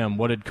for him.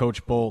 What did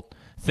Coach Bolt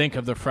think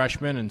of the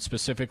freshmen and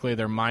specifically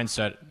their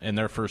mindset in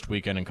their first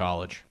weekend in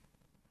college?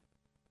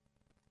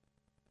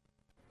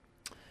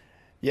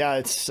 Yeah,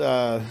 it's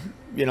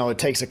it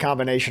takes a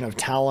combination of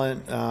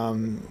talent,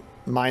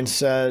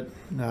 mindset,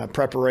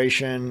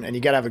 preparation, and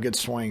you got to have a good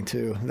swing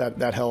too.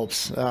 That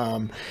helps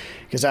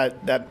because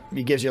that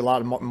gives you a lot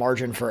of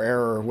margin for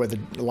error with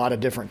a lot of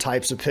different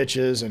types of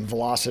pitches and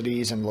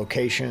velocities and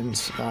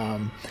locations.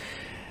 All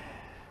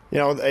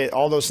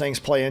those things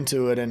play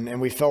into it,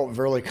 and we felt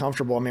really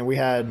comfortable. I mean, we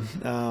had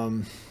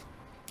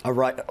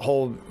a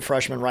whole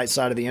freshman right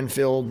side of the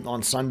infield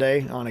on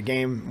Sunday on a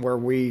game where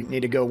we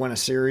need to go win a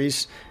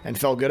series and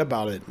felt good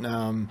about it.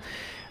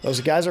 Those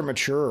guys are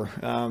mature.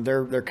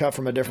 They're cut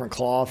from a different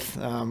cloth.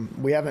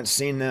 We haven't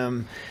seen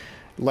them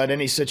let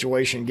any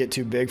situation get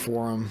too big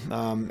for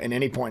them in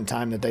any point in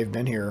time that they've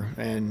been here.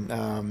 And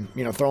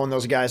throwing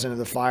those guys into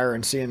the fire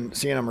and seeing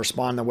them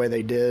respond the way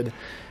they did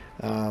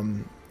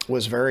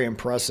was very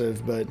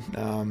impressive. But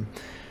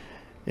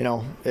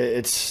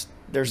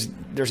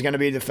there's going to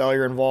be the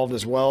failure involved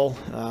as well.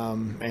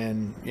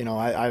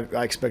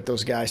 I expect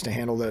those guys to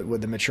handle it with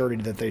the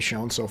maturity that they've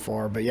shown so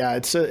far. But yeah,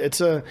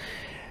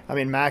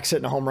 Max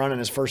hitting a home run in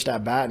his first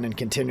at bat and then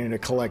continuing to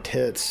collect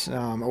hits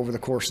over the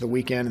course of the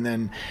weekend. And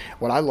then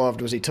what I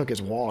loved was he took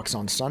his walks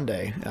on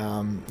Sunday.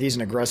 He's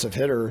an aggressive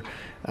hitter,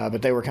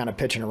 but they were kind of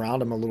pitching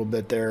around him a little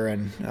bit there,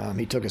 and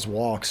he took his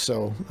walks.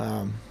 So,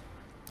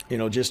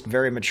 just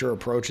very mature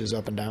approaches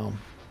up and down.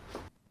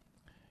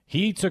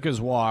 He took his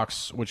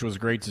walks, which was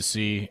great to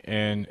see,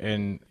 and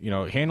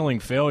handling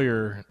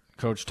failure.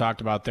 Coach talked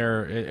about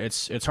there.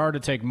 It's hard to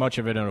take much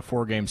of it in a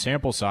 4-game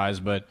sample size,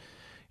 but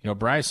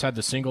Bryce had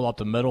the single up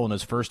the middle in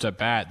his first at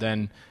bat.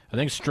 Then I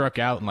think struck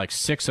out in like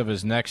 6 of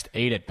his next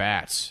 8 at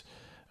bats,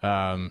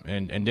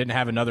 and didn't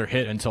have another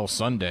hit until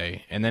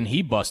Sunday. And then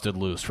he busted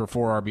loose for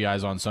 4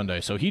 RBIs on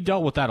Sunday. So he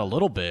dealt with that a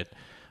little bit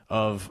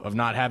of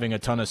not having a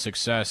ton of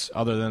success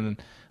other than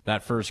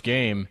that first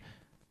game,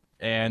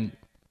 and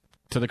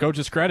to the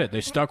coach's credit, they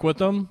stuck with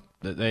him.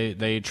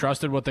 They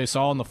trusted what they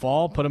saw in the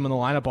fall, put him in the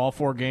lineup all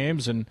 4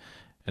 games, and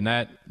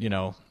that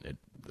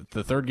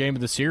the third game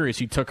of the series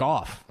he took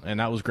off,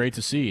 and that was great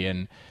to see.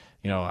 And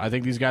I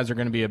think these guys are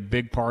going to be a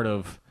big part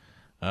of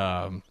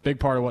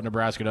what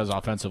Nebraska does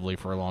offensively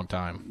for a long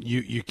time.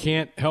 You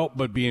can't help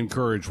but be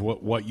encouraged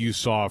what you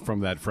saw from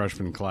that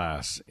freshman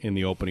class in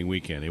the opening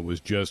weekend. It was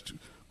just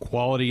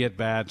quality at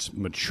bats,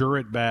 mature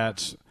at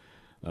bats.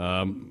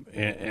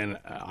 And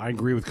I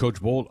agree with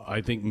Coach Bolt.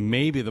 I think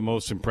maybe the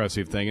most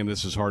impressive thing, and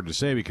this is hard to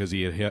say because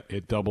he had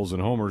hit doubles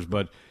and homers,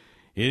 but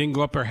he didn't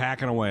go up there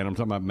hacking away. And I'm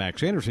talking about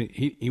Max Anderson.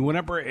 He went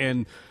up there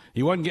and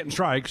he wasn't getting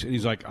strikes. And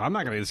he's like, I'm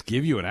not going to just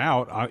give you an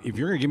out. If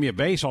you're going to give me a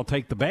base, I'll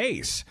take the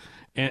base.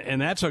 And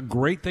that's a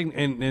great thing.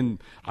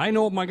 And I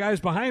know my guys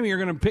behind me are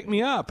going to pick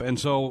me up. And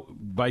so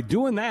by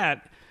doing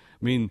that,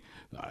 I mean,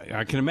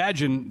 I can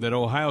imagine that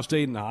Ohio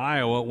State and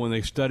Iowa, when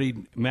they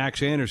studied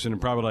Max Anderson, are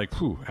probably like,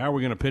 how are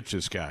we going to pitch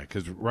this guy?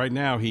 Because right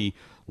now he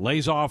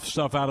lays off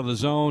stuff out of the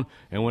zone,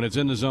 and when it's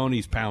in the zone,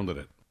 he's pounded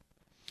it.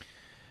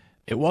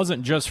 It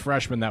wasn't just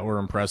freshmen that were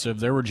impressive.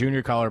 There were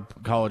junior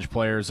college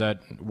players that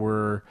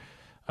were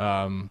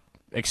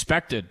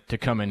expected to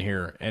come in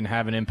here and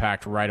have an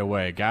impact right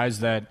away. Guys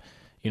that,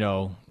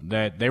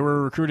 that they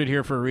were recruited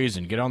here for a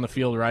reason, get on the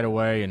field right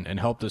away and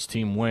help this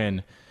team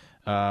win.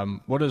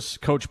 What does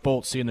Coach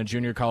Bolt see in the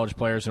junior college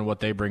players and what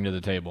they bring to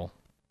the table?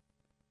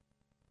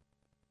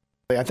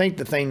 I think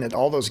the thing that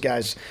all those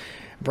guys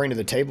bring to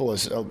the table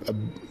is a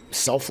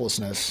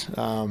selflessness.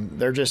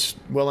 They're just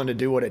willing to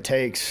do what it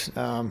takes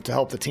to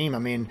help the team. I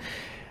mean,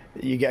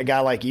 you get a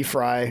guy like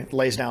Ephraim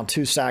lays down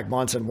 2 sack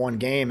bunts in one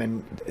game,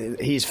 and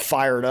he's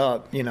fired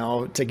up,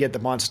 to get the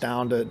bunts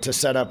down to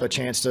set up a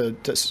chance to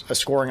a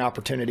scoring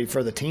opportunity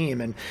for the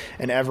team.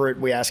 And Everett,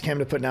 we asked him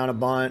to put down a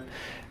bunt.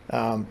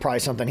 Probably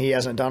something he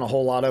hasn't done a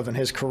whole lot of in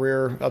his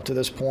career up to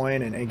this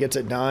point, and gets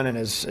it done and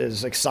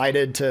is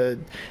excited to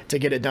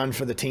get it done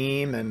for the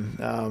team.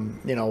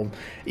 And,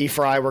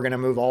 Ephraim, we're going to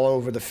move all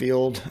over the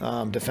field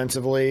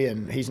defensively,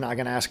 and he's not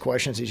going to ask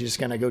questions. He's just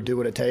going to go do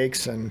what it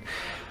takes. And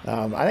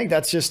I think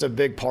that's just a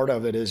big part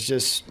of it is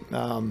just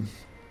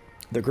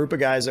the group of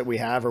guys that we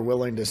have are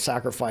willing to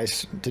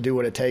sacrifice to do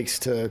what it takes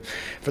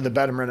for the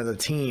betterment of the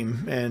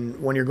team.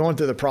 And when you're going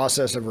through the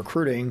process of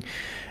recruiting,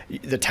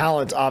 the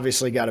talent's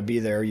obviously got to be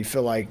there. You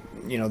feel like,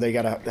 they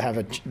got to have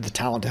the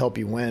talent to help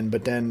you win,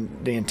 but then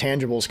the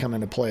intangibles come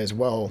into play as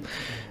well.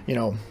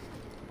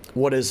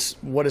 What does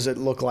it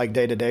look like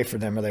day to day for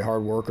them? Are they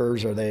hard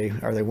workers? Are they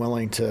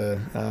willing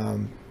to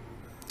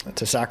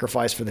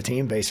sacrifice for the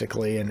team,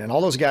 basically? And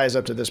all those guys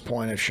up to this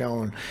point have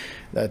shown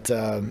that,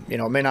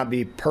 it may not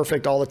be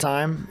perfect all the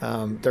time.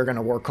 They're going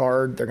to work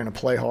hard, they're going to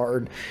play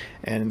hard,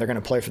 and they're going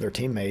to play for their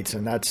teammates.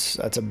 And that's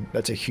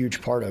a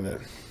huge part of it.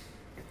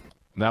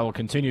 That will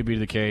continue to be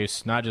the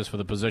case, not just for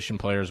the position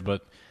players,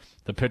 but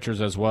the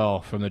pitchers as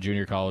well from the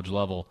junior college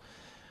level.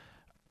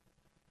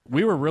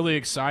 We were really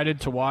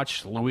excited to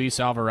watch Luis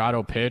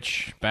Alvarado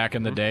pitch back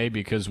in the day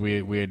because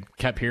we had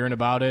kept hearing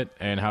about it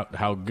and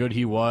how good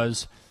he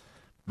was.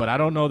 But I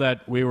don't know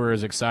that we were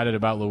as excited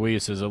about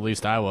Luis as at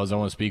least I was. I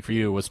want to speak for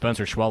you with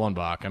Spencer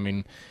Schwellenbach. I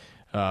mean,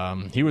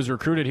 he was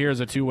recruited here as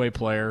a two-way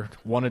player,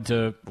 wanted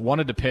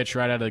to pitch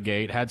right out of the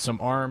gate, had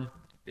some arm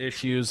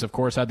issues, of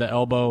course, had the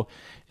elbow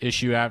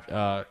issue,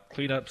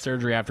 cleanup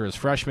surgery after his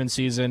freshman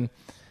season,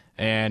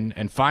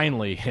 and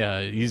finally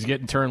he's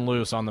getting turned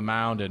loose on the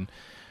mound, and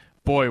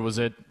boy, was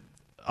it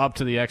up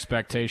to the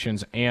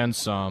expectations and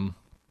some.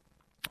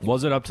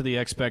 Was it up to the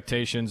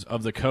expectations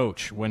of the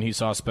coach when he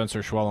saw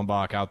Spencer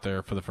Schwellenbach out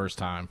there for the first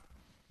time?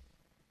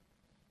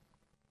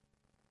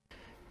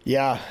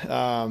 Yeah,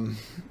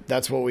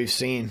 that's what we've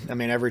seen. I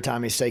mean, every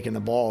time he's taken the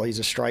ball, he's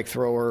a strike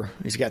thrower.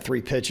 He's got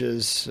 3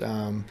 pitches,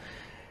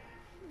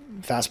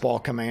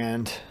 fastball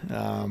command.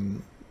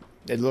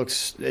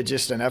 It's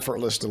just an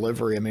effortless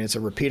delivery. I mean, it's a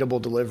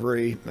repeatable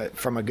delivery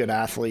from a good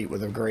athlete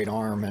with a great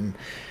arm. And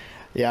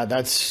yeah,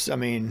 it's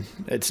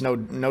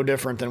no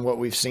different than what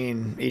we've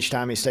seen each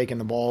time he's taken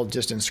the ball,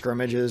 just in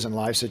scrimmages and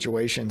live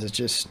situations. It's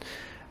just,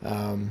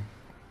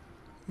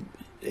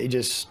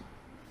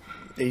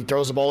 he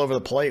throws the ball over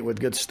the plate with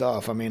good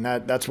stuff. I mean,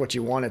 that's what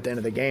you want at the end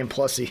of the game.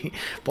 Plus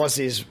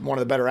he's one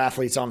of the better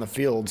athletes on the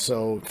field,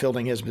 so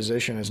fielding his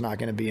position is not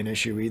going to be an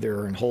issue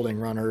either, and holding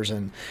runners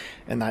and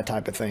that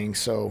type of thing.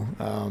 So,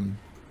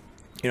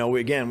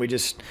 we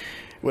just,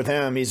 with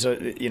him, he's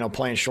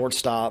playing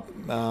shortstop,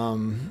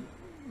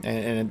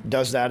 and it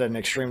does that at an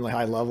extremely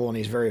high level, and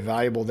he's very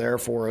valuable there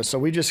for us. So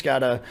we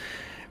gotta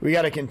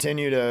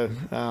continue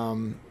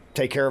to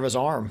take care of his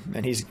arm,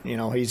 and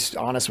he's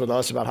honest with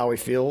us about how he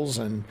feels,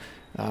 and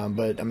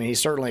but I mean, he's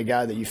certainly a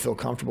guy that you feel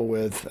comfortable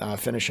with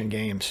finishing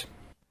games.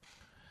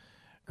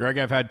 Greg,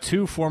 I've had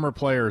 2 former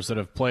players that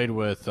have played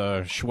with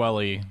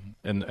Schwelly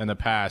in the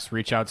past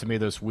reach out to me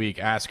this week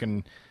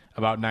asking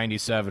about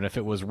 97, if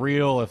it was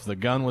real, if the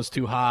gun was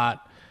too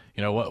hot.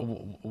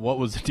 What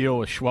was the deal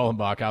with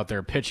Schwellenbach out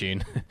there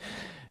pitching?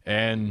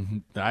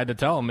 And I had to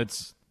tell him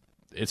it's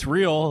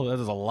real. That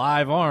is a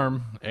live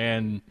arm.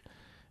 And,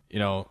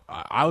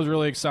 I was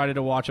really excited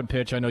to watch him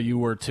pitch. I know you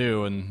were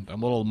too. And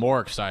I'm a little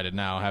more excited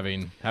now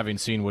having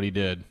seen what he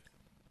did.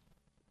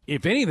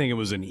 If anything, it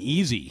was an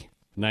easy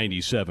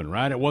 97,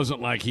 right? It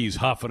wasn't like he's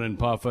huffing and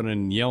puffing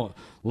and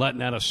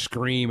letting out a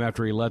scream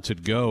after he lets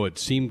it go. It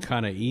seemed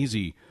kind of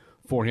easy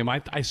for him.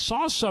 I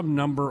saw some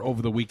number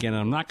over the weekend,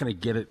 and I'm not going to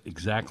get it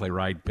exactly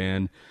right,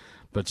 Ben,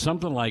 but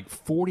something like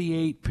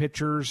 48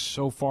 pitchers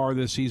so far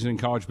this season in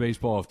college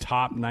baseball of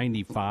top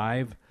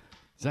 95.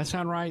 Does that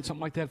sound right?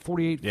 Something like that?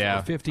 48, yeah,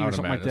 50 or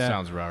something like that? That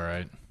sounds about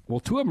right. Well,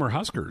 2 of them are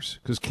Huskers,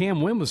 because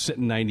Cam Wynn was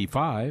sitting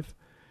 95,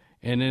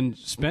 and then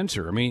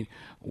Spencer. I mean,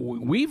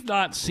 we've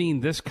not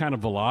seen this kind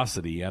of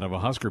velocity out of a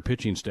Husker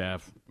pitching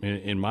staff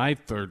in my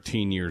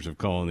 13 years of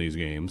calling these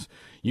games.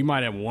 You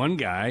might have one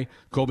guy,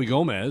 Colby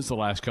Gomez, the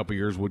last couple of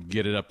years would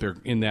get it up there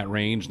in that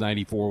range,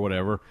 94,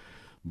 whatever.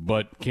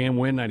 But Cam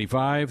Wynn,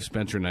 95,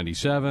 Spencer,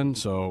 97.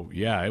 So,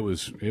 yeah, it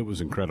was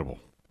incredible.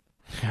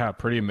 Yeah,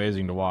 pretty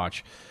amazing to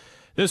watch.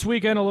 This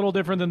weekend, a little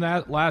different than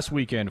that last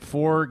weekend.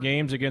 4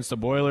 games against the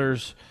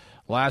Boilers.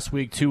 Last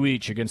week, 2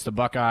 each against the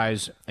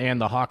Buckeyes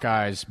and the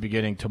Hawkeyes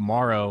beginning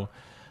tomorrow.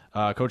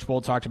 Coach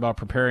Bolt talked about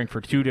preparing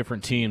for 2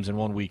 different teams in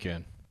one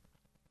weekend.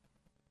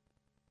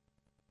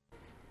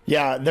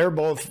 Yeah, they're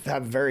both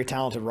have very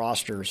talented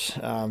rosters,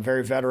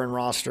 very veteran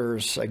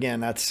rosters.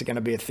 Again, that's going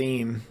to be a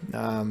theme.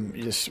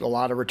 Just a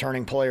lot of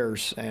returning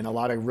players and a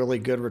lot of really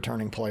good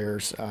returning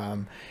players.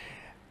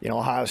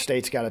 Ohio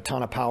State's got a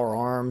ton of power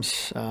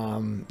arms.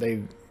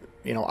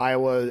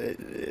 Iowa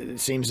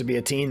seems to be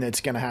a team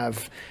that's going to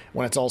have,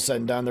 when it's all said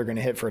and done, they're going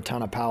to hit for a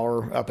ton of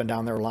power up and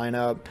down their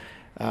lineup.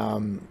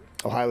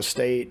 Ohio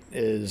State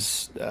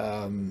is,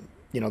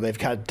 they've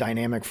got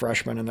dynamic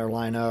freshmen in their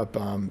lineup,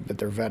 but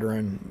they're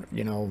veteran,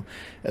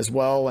 as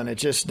well. And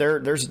it's just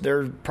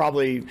they're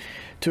probably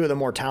 2 of the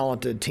more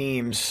talented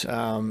teams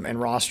and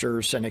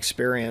rosters and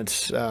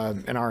experience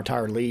in our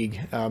entire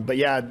league. But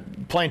yeah,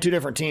 playing 2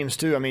 different teams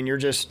too. I mean, you're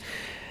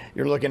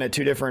looking at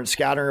 2 different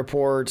scouting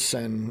reports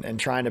and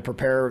trying to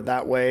prepare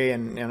that way.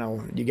 And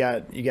you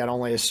got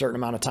only a certain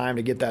amount of time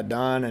to get that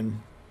done,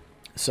 and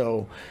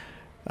so.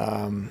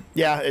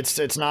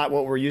 It's not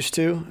what we're used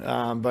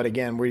to, but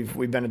again,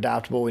 we've been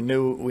adaptable. We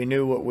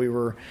knew what we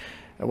were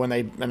when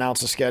they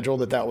announced the schedule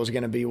that was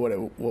going to be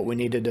what we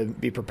needed to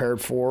be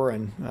prepared for,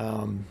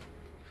 and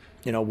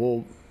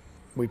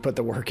we put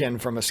the work in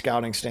from a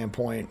scouting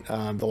standpoint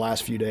the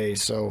last few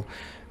days, so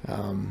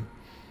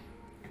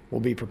we'll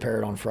be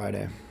prepared on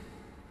Friday.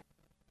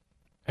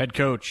 Head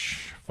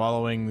coach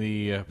following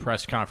the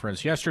press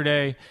conference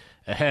yesterday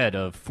ahead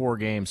of 4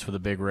 games for the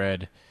Big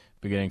Red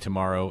beginning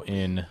tomorrow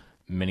in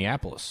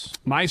Minneapolis.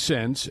 My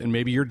sense, and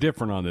maybe you're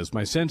different on this,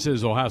 my sense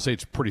is Ohio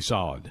State's pretty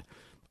solid.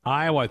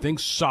 Iowa, I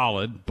think,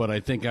 solid, but I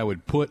think I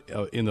would put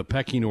in the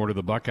pecking order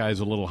the Buckeyes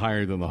a little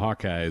higher than the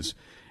Hawkeyes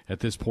at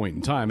this point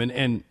in time.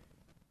 And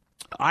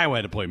Iowa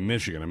had to play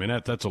Michigan. I mean,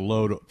 that's a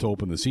load to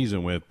open the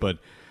season with, but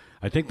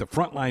I think the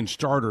frontline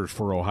starters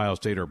for Ohio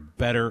State are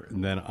better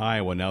than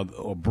Iowa. Now,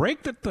 a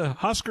break that the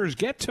Huskers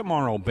get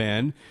tomorrow,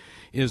 Ben,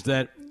 is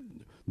that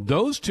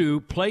those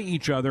two play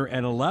each other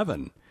at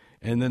 11,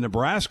 and then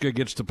Nebraska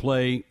gets to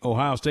play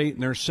Ohio State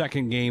in their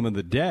second game of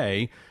the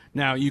day.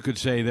 Now, you could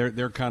say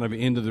they're kind of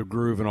into the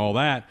groove and all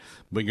that,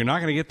 but you're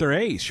not going to get their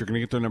ace. You're going to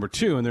get their number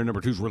 2, and their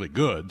number 2 is really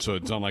good, so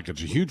it's not like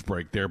it's a huge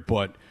break there,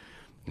 but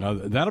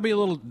that'll be a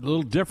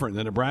little different.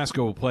 Then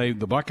Nebraska will play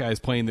the Buckeyes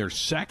playing their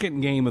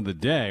second game of the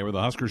day, where the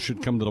Huskers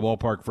should come to the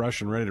ballpark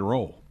fresh and ready to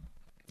roll.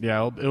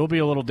 Yeah, it'll be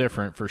a little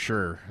different for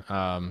sure.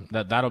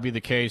 That'll be the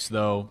case,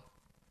 though,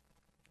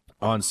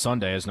 on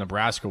Sunday, as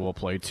Nebraska will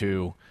play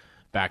 2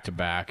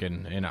 back-to-back,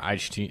 and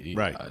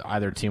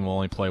either team will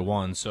only play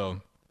 1.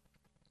 So,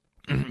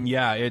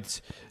 yeah,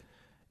 it's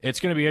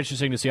going to be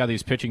interesting to see how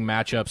these pitching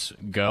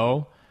matchups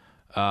go.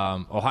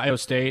 Ohio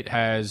State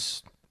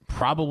has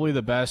probably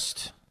the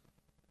best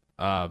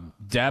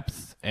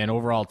depth and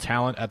overall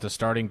talent at the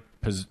starting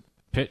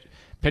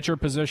pitcher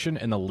position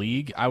in the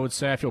league, I would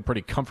say. I feel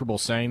pretty comfortable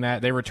saying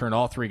that. They returned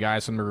all 3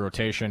 guys from the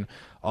rotation.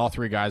 All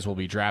 3 guys will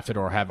be drafted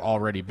or have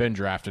already been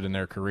drafted in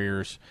their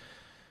careers.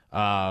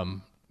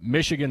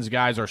 Michigan's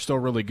guys are still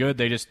really good.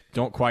 They just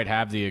don't quite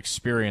have the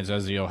experience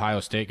as the Ohio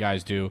State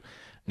guys do.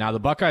 Now, the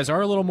Buckeyes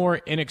are a little more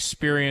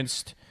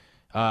inexperienced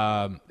in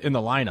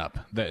the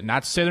lineup.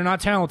 Not to say they're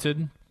not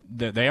talented.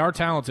 They are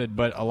talented,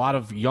 but a lot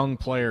of young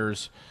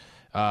players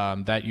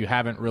that you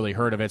haven't really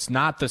heard of. It's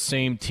not the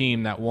same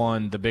team that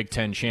won the Big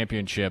Ten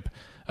championship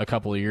a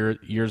couple of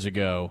years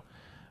ago.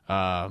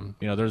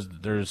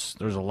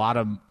 There's a lot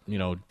of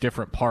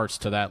different parts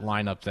to that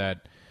lineup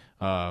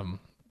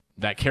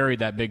that carried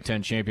that Big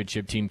Ten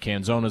championship team.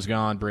 Canzona's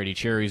gone, Brady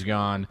Cherry's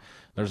gone.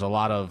 There's a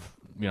lot of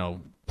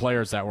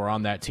players that were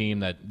on that team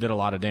that did a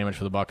lot of damage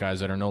for the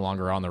Buckeyes that are no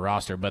longer on the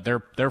roster. But their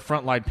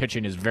frontline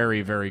pitching is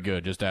very, very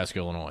good. Just ask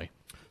Illinois.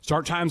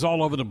 Start times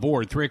all over the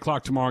board. 3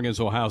 o'clock tomorrow against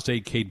Ohio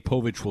State. Cade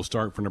Povich will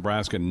start for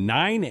Nebraska.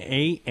 9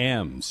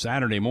 a.m.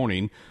 Saturday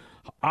morning.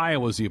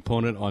 Iowa's the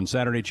opponent on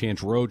Saturday.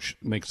 Chance Roach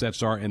makes that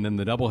start. And then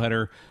the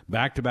doubleheader,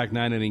 back-to-back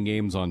 9-inning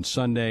games on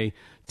Sunday.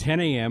 10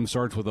 a.m.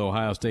 starts with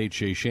Ohio State.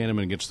 Shea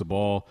Shanneman gets the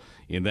ball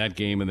in that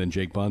game. And then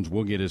Jake Buns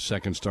will get his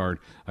second start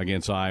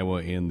against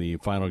Iowa in the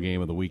final game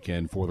of the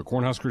weekend for the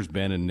Cornhuskers.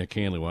 Ben and Nick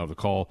Hanley will have the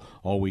call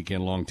all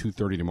weekend long,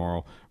 2:30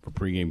 tomorrow for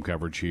pregame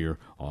coverage here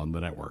on the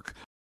network.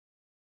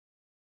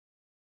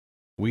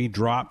 We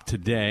dropped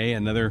today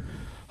another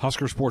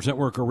Husker Sports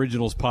Network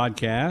Originals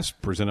podcast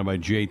presented by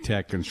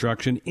J-Tech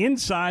Construction,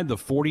 inside the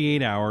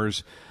 48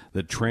 hours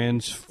that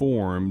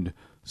transformed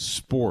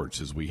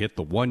sports as we hit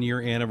the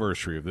 1-year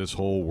anniversary of this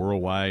whole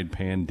worldwide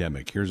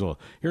pandemic. Here's a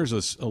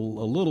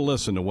little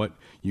listen to what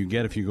you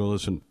get if you go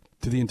listen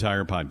to the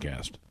entire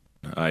podcast.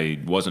 I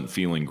wasn't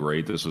feeling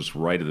great. This was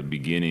right at the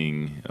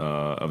beginning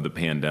of the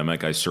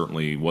pandemic. I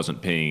certainly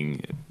wasn't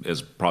paying,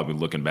 as probably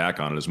looking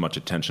back on it, as much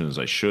attention as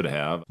I should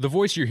have. The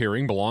voice you're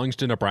hearing belongs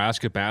to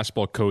Nebraska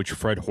basketball coach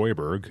Fred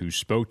Hoiberg, who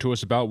spoke to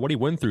us about what he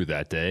went through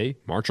that day,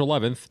 March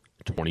 11th,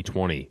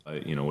 2020.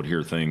 I would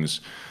hear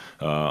things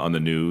on the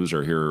news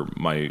or hear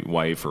my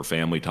wife or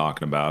family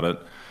talking about it.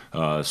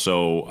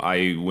 So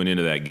I went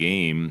into that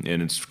game,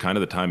 and it's kind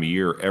of the time of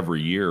year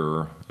every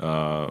year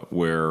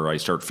where I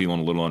start feeling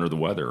a little under the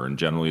weather, and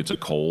generally it's a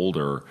cold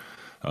or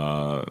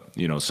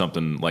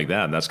something like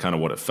that. And that's kind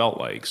of what it felt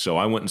like. So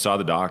I went and saw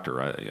the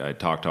doctor. I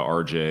talked to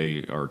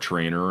RJ, our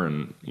trainer,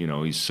 and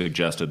he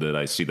suggested that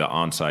I see the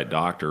on-site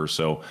doctor.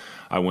 So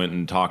I went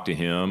and talked to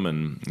him,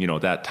 and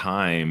at that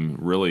time,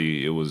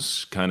 really, it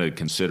was kind of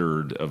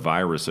considered a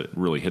virus that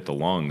really hit the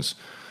lungs.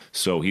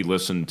 So he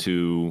listened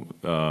to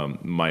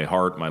my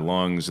heart, my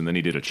lungs, and then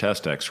he did a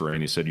chest x-ray,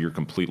 and he said, "You're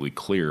completely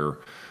clear.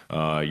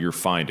 You're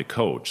fine to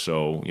coach."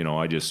 So,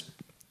 I just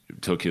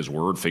took his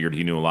word, figured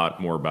he knew a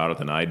lot more about it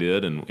than I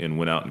did, and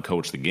went out and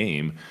coached the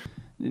game.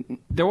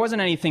 There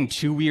wasn't anything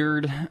too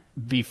weird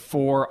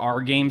before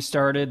our game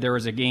started. There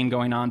was a game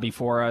going on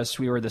before us.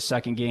 We were the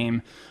second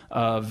game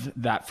of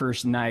that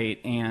first night,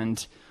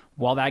 and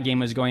while that game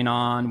was going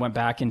on, went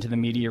back into the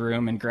media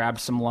room and grabbed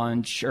some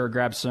lunch or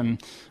grabbed some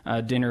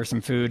dinner,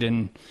 some food,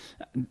 and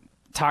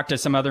talked to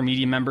some other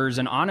media members.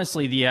 And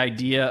honestly, the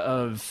idea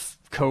of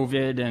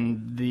COVID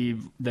and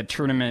the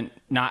tournament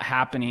not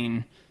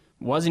happening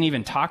wasn't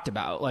even talked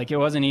about. Like, it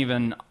wasn't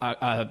even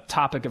a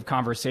topic of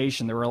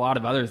conversation. There were a lot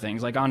of other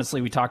things. Like,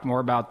 honestly, we talked more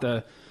about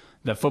the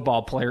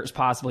football players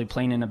possibly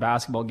playing in a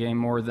basketball game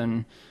more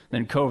than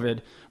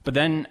COVID. But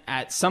then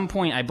at some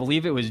point, I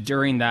believe it was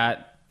during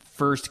that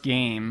first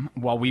game,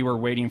 while we were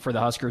waiting for the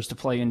Huskers to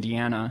play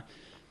Indiana,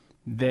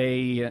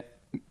 they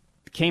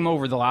came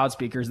over the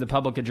loudspeakers. The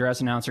public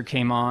address announcer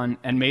came on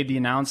and made the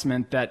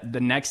announcement that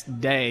the next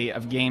day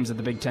of games at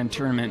the Big Ten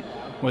tournament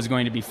was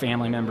going to be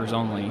family members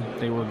only.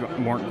 They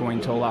weren't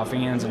going to allow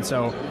fans. And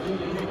so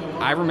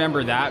I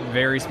remember that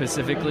very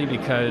specifically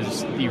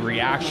because the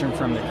reaction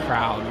from the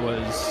crowd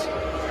was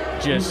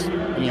just,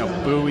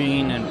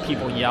 booing and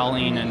people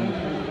yelling,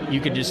 and you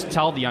could just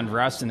tell the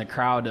unrest in the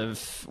crowd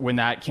of when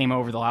that came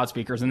over the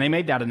loudspeakers. And they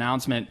made that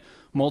announcement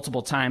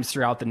multiple times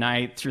throughout the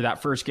night, through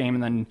that first game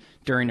and then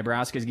during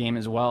Nebraska's game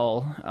as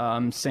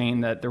well,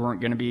 saying that there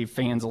weren't going to be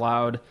fans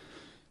allowed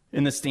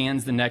in the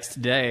stands the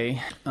next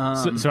day.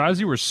 So as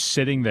you were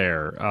sitting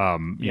there,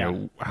 you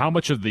know, how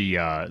much of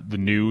the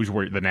news,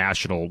 the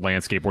national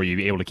landscape, were you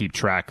able to keep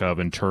track of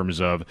in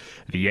terms of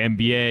the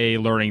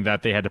NBA learning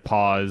that they had to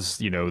pause,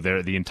 you know,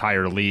 the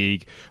entire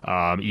league,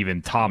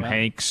 even Tom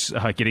Hanks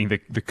getting the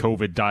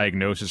COVID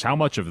diagnosis? How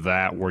much of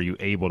that were you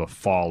able to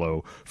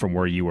follow from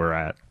where you were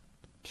at?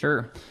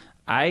 Sure.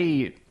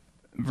 I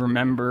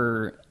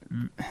remember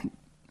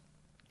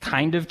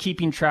kind of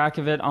keeping track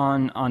of it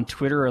on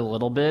Twitter a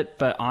little bit,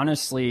 but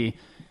honestly,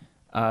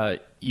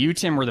 you,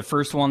 Tim, were the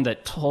first one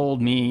that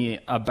told me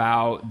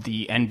about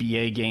the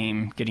NBA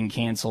game getting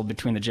canceled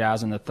between the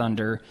Jazz and the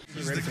Thunder.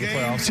 The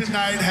game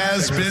tonight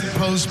has been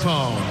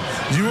postponed.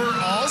 You are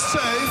all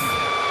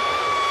safe.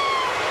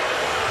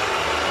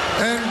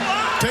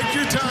 And take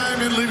your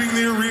time in leaving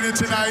the arena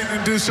tonight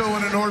and do so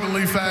in an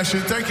orderly fashion.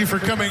 Thank you for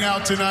coming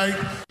out tonight.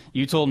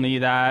 You told me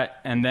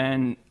that, and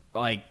then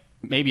like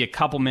maybe a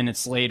couple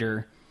minutes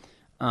later,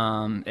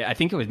 I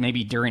think it was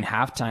maybe during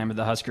halftime of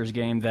the Huskers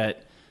game,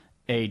 that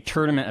a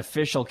tournament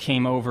official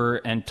came over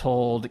and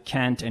told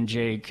Kent and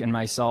Jake and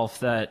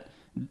myself that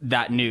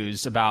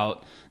news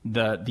about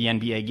the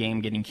NBA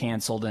game getting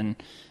canceled,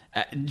 and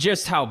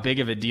just how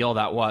big of a deal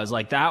that was.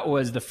 Like, that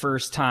was the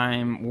first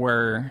time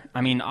where,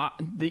 I mean,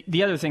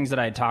 the other things that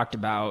I had talked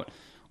about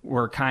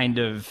were kind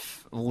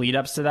of lead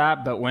ups to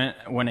that, but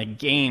when a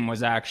game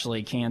was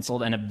actually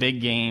canceled, and a big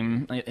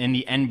game in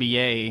the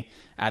NBA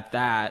at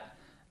that,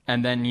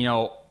 and then, you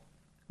know,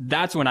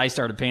 that's when I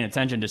started paying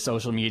attention to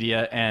social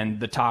media and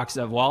the talks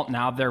of, well,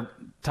 now they're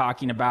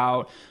talking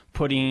about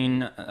putting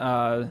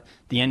the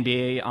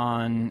NBA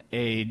on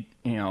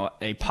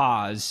a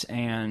pause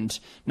and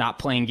not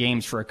playing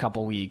games for a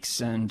couple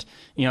weeks, and,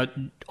 you know,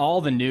 all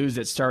the news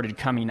that started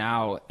coming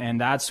out. And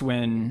that's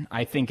when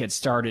I think it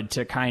started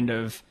to kind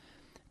of,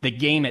 the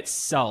game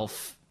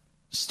itself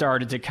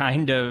started to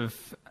kind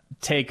of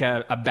take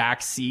a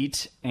back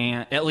seat,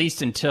 and at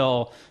least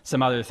until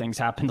some other things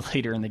happened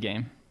later in the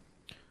game.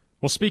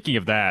 Well, speaking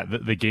of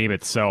that, the game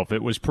itself,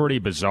 it was pretty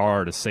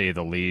bizarre to say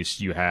the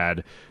least. You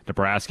had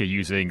Nebraska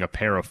using a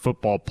pair of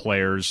football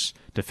players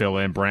to fill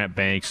in, Brant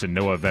Banks and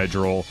Noah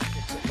Vedral.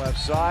 Left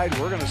side,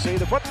 we're going to see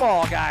the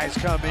football guys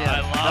come in.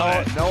 I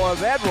love it. Noah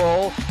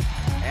Vedral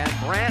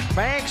and Brant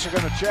Banks are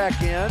going to check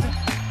in.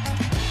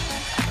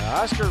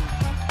 Husker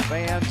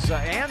fans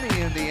and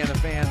the Indiana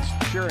fans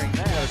cheering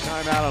that. A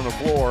timeout on the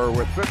floor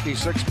with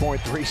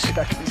 56.3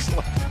 seconds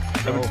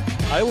left. So,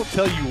 I will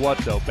tell you what,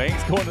 though,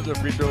 Banks going to the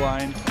free throw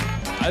line,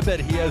 I bet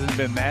he hasn't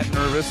been that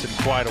nervous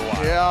in quite a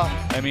while.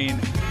 Yeah. I mean,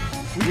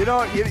 you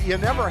know, you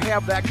never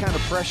have that kind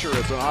of pressure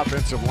as an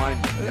offensive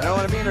lineman. You know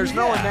what I mean? There's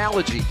no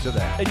analogy to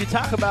that. And you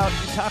talk about,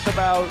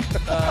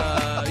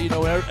 you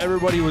know,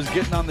 everybody was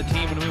getting on the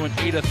team when we went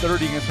 8 of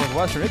 30 against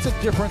Northwestern. It's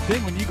a different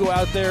thing when you go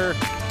out there.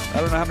 I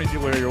don't know how many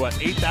people are here.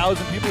 What,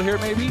 8,000 people here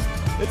maybe?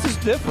 It's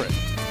just different.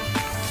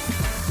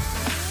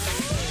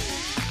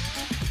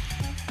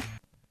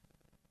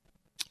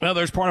 Well,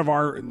 there's part of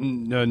our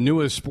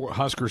newest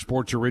Husker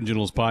Sports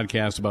Originals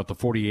podcast about the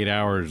 48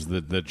 hours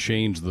that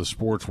changed the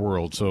sports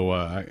world. So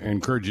I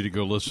encourage you to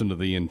go listen to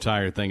the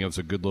entire thing. It's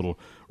a good little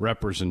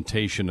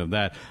representation of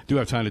that. Do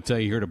have time to tell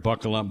you here to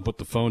buckle up and put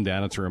the phone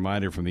down. It's a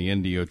reminder from the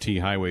NDOT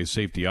Highway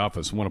Safety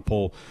Office. I want to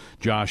pull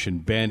Josh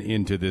and Ben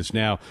into this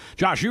now.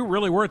 Josh, you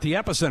really were at the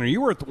epicenter.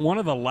 You were at one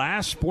of the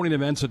last sporting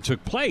events that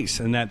took place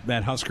in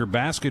that Husker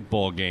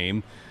basketball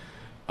game.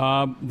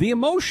 The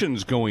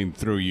emotions going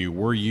through you.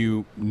 Were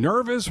you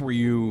nervous? Were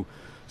you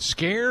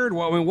scared?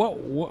 Well, I mean,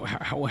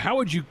 how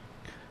would you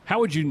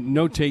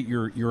notate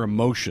your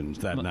emotions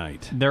that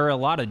night? There are a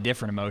lot of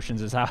different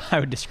emotions, is how I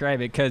would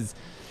describe it, because,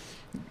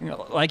 you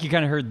know, like you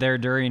kind of heard there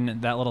during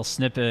that little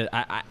snippet,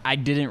 I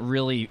didn't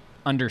really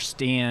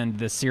understand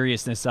the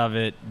seriousness of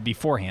it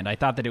beforehand. I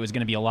thought that it was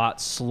going to be a lot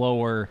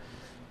slower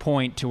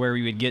point to where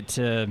we would get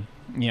to,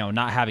 you know,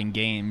 not having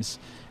games.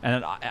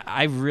 And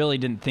I really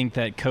didn't think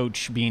that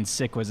Coach being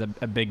sick was a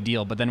big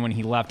deal. But then when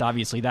he left,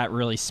 obviously that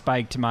really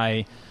spiked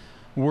my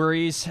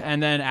worries.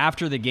 And then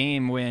after the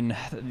game, when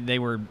they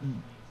were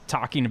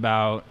talking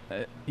about,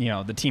 you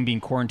know, the team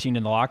being quarantined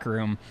in the locker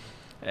room,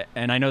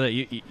 and I know that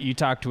you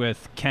talked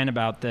with Ken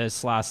about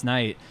this last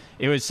night,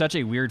 it was such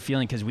a weird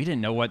feeling because we didn't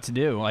know what to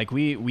do. Like,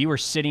 we were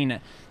sitting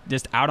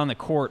just out on the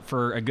court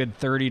for a good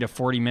 30 to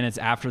 40 minutes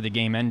after the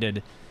game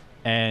ended,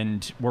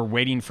 and we're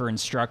waiting for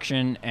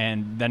instruction,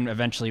 and then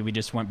eventually we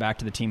just went back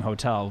to the team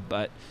hotel.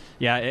 But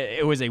yeah,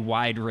 it was a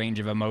wide range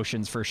of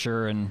emotions for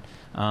sure, and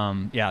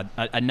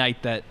a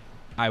night that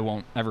I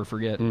won't ever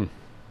forget.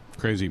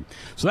 Crazy.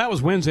 So that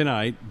was Wednesday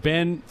night.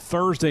 Ben,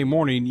 Thursday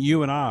morning,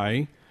 you and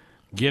I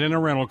get in a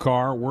rental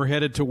car. We're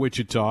headed to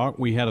Wichita.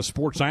 We had a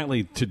Sports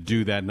Nightly to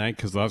do that night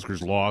because the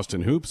Huskers lost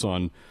in hoops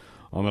on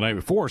the night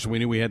before, so we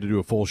knew we had to do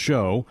a full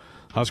show.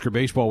 Husker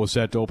baseball was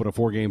set to open a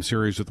 4-game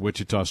series with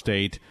Wichita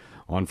State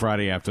on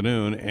Friday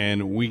afternoon,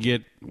 and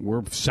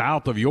we're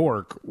south of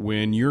York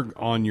when you're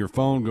on your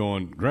phone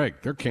going, Greg,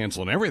 they're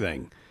canceling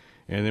everything.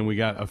 and then we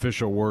got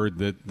official word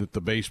that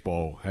the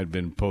baseball had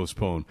been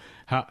postponed.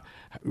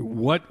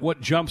 What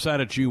jumps out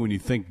at you when you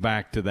think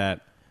back to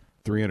that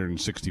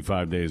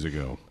 365 days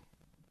ago?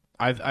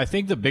 I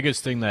think the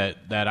biggest thing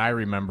that I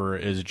remember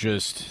is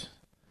just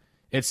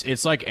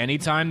it's like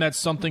anytime that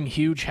something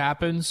huge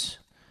happens,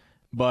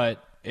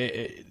 but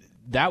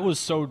that was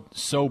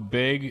so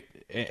big,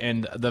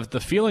 and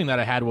the feeling that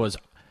I had was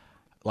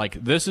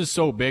like, this is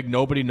so big,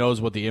 nobody knows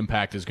what the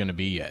impact is going to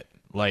be yet.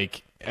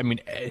 Like, I mean,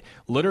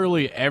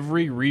 literally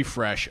every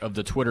refresh of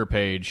the Twitter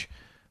page,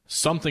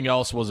 something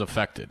else was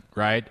affected,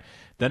 right?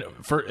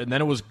 And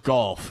then it was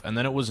golf, and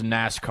then it was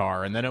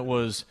NASCAR, and then it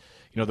was,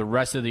 the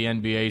rest of the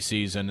NBA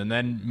season, and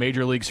then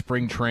Major League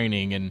Spring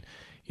Training, and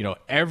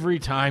every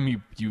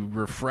time you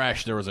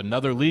refresh, there was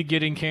another league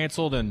getting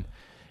canceled, and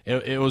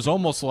it was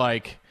almost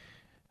like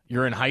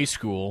you're in high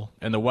school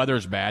and the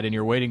weather's bad, and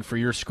you're waiting for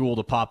your school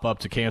to pop up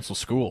to cancel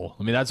school.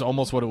 I mean, that's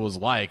almost what it was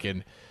like.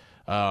 And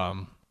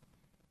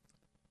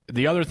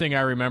the other thing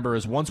I remember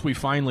is once we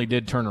finally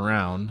did turn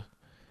around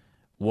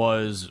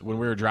was when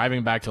we were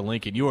driving back to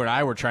Lincoln. You and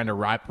I were trying to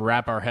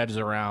wrap our heads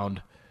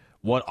around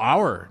what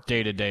our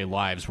day-to-day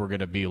lives were going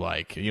to be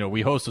like.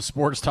 We host a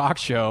sports talk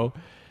show,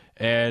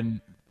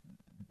 and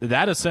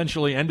that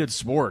essentially ended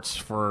sports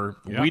for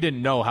we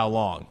didn't know how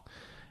long.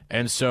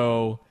 And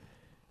so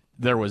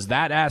there was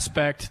that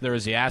aspect. There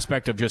was the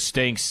aspect of just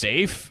staying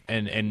safe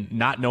and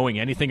not knowing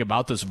anything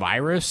about this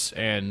virus,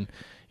 and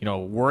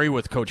worry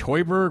with Coach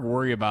Hoiberg,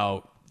 worry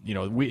about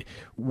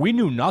we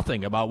knew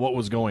nothing about what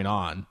was going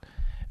on.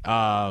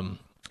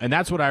 And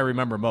that's what I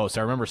remember most.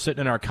 I remember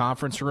sitting in our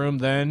conference room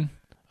then,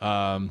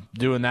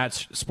 doing that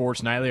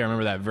Sports Nightly. I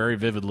remember that very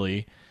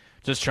vividly,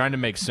 just trying to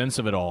make sense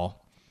of it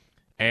all.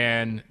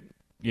 And,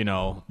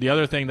 the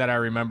other thing that I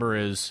remember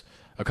is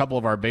a couple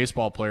of our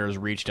baseball players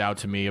reached out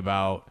to me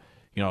about,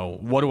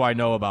 what do I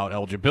know about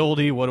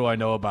eligibility? What do I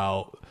know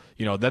about,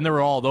 then there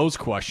were all those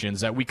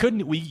questions that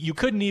you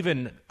couldn't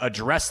even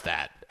address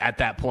that at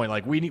that point.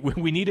 Like we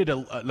needed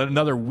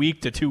another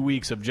week to 2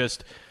 weeks of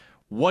just,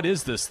 what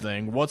is this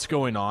thing? What's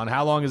going on?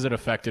 How long is it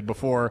affected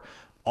before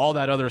all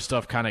that other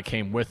stuff kind of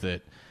came with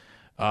it?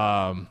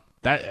 I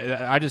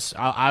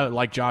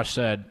like Josh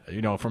said,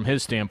 from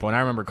his standpoint, I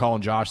remember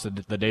calling Josh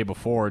the day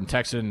before and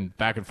texting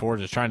back and forth,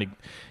 just trying to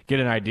get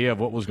an idea of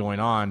what was going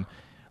on.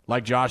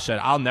 Like Josh said,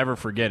 I'll never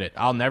forget it.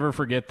 I'll never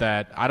forget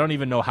that. I don't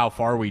even know how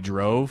far we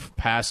drove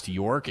past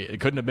York. It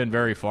couldn't have been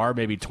very far,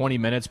 maybe 20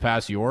 minutes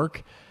past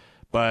York.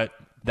 But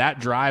that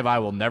drive I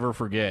will never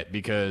forget,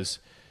 because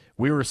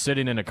we were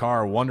sitting in a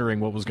car wondering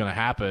what was going to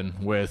happen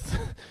with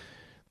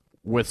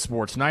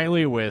Sports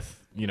Nightly, with,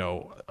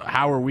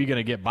 how are we going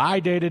to get by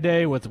day to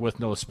day with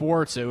no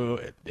sports?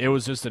 It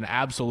was just an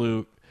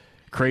absolute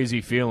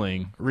crazy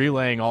feeling,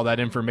 relaying all that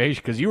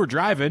information, because you were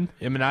driving,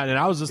 and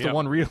I was just the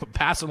one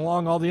passing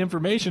along all the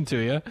information to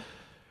you.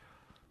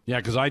 Yeah,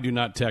 because I do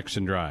not text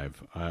and drive.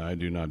 I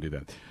do not do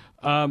that.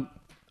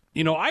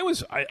 I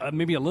was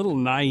maybe a little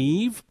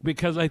naive,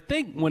 because I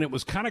think when it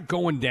was kind of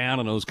going down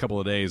in those couple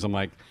of days, I'm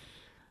like,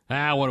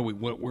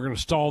 we're going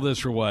to stall this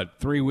for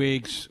 3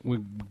 weeks? We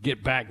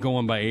get back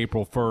going by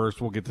April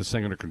 1st. We'll get this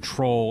thing under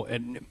control.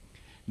 And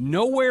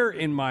nowhere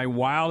in my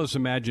wildest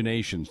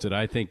imaginations did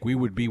I think we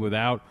would be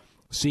without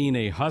seeing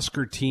a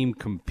Husker team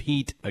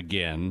compete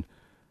again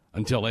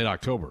until late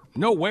October.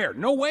 Nowhere.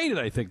 No way did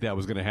I think that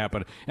was going to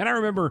happen. And I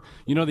remember,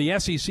 the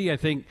SEC, I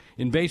think,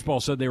 in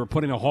baseball said they were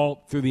putting a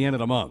halt through the end of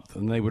the month,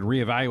 and they would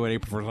reevaluate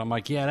April 1st. I'm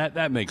like, yeah,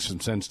 that makes some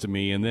sense to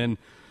me. And then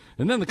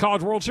the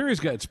College World Series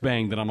gets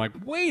banged, and I'm like,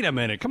 wait a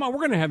minute, come on, we're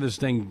going to have this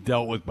thing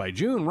dealt with by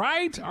June,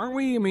 right? Aren't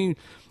we? I mean,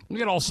 we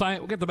got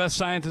the best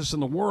scientists in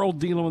the world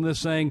dealing with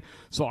this thing.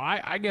 So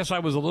I guess I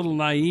was a little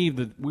naive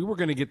that we were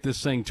going to get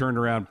this thing turned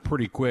around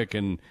pretty quick,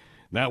 and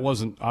that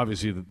wasn't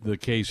obviously the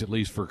case, at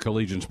least for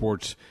collegiate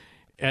sports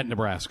at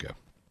Nebraska.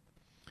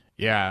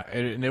 Yeah,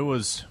 and it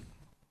was.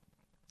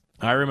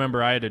 I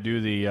remember I had to do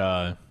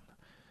the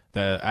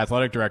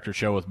athletic director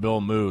show with Bill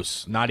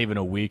Moose not even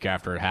a week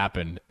after it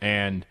happened,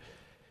 and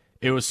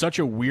it was such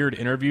a weird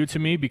interview to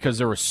me, because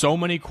there were so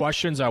many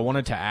questions I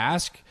wanted to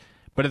ask,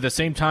 but at the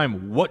same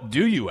time, what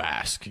do you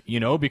ask?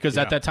 Because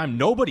at that time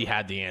nobody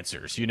had the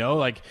answers.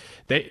 Like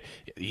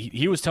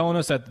he was telling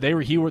us that they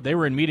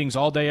were in meetings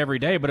all day every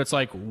day, but it's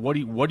like, what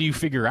do you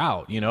figure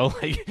out?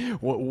 Like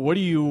what do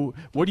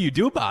you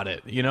do about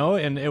it?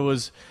 And it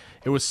was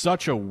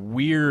such a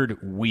weird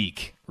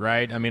week,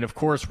 right? I mean, of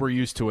course we're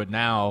used to it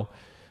now.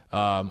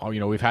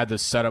 We've had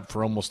this set up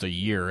for almost a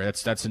year.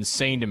 That's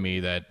insane to me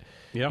that.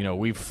 Yep.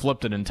 We've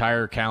flipped an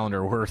entire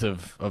calendar worth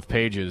of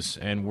pages,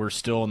 and we're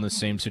still in the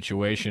same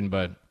situation.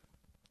 But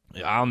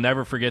I'll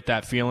never forget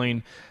that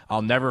feeling.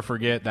 I'll never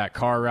forget that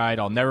car ride.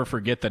 I'll never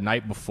forget the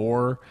night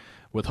before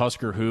with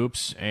Husker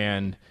Hoops.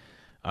 And,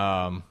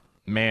 man,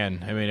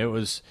 I mean, it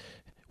was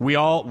 – we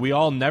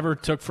all never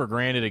took for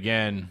granted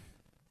again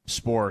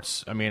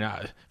sports. I mean,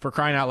 for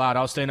crying out loud,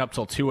 I was staying up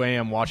till 2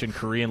 a.m. watching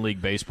Korean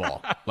League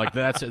baseball. Like,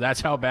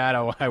 that's how bad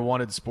I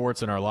wanted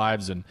sports in our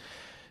lives. And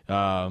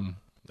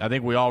I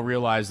think we all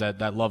realized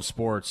that love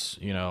sports,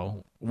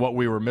 what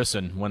we were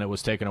missing when it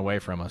was taken away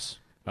from us.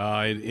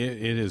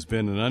 It has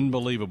been an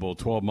unbelievable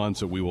 12 months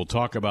that we will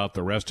talk about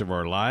the rest of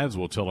our lives.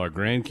 We'll tell our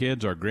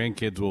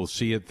grandkids will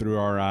see it through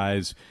our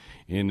eyes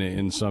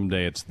in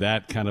someday. It's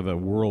that kind of a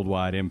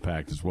worldwide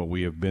impact is what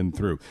we have been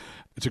through.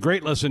 It's a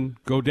great listen.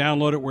 Go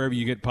download it wherever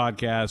you get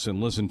podcasts and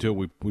listen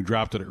to it. We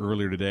dropped it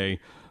earlier today.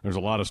 There's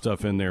a lot of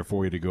stuff in there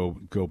for you to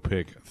go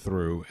pick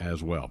through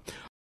as well.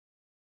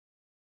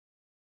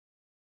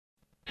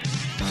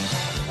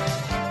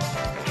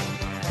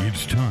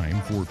 It's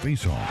time for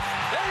Face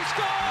Off. They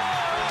score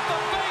on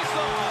the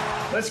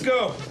face-off. Let's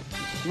go.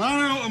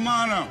 Mano a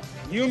mano.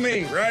 You,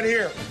 me, right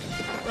here.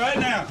 Right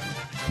now.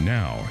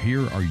 Now,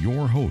 here are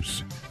your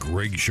hosts,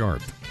 Greg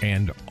Sharp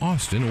and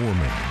Austin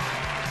Orman.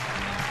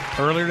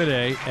 Earlier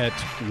today at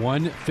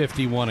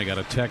 1:51, I got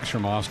a text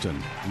from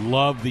Austin.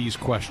 Love these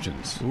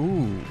questions.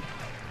 Ooh.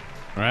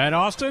 All right,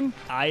 Austin?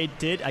 I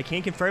did. I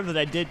can't confirm that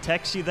I did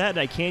text you that.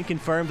 I can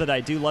confirm that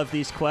I do love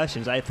these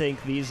questions. I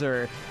think these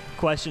are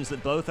questions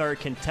that both our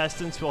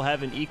contestants will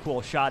have an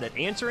equal shot at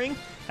answering.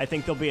 I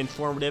think they'll be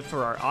informative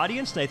for our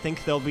audience, and I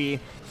think they'll be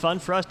fun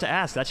for us to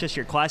ask. That's just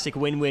your classic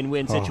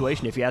win-win-win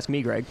situation, if you ask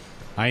me, Greg.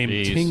 I am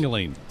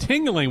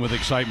tingling with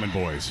excitement,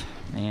 boys.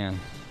 Man.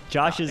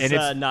 Josh is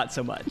not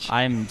so much.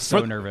 I'm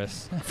so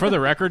nervous. For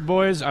the record,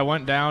 boys, I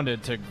went down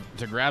to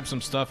grab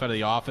some stuff out of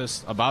the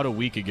office about a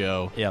week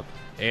ago. Yep.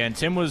 And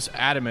Tim was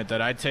adamant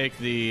that I take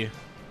the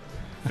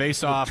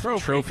face-off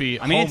trophy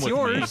I mean, home it's with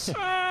yours. me.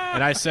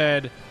 And I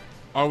said,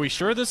 are we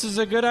sure this is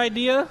a good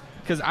idea?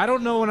 Because I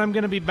don't know when I'm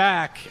going to be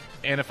back.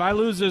 And if I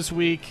lose this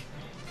week,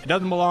 it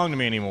doesn't belong to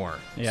me anymore.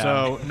 Yeah.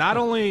 So not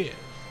only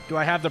do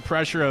I have the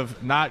pressure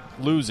of not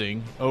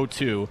losing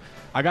 0-2,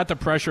 I got the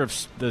pressure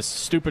of this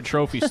stupid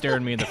trophy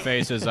staring me in the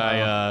face as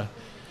I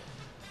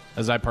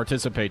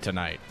participate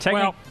tonight. It's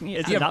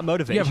not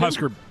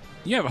motivation.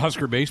 You have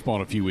Husker baseball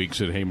in a few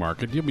weeks at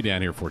Haymarket. You'll be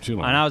down here for too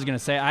long. And I was going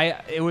to say,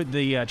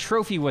 the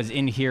trophy was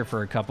in here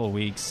for a couple of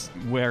weeks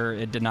where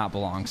it did not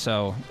belong.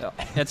 So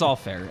it's all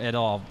fair. It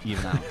all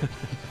even out.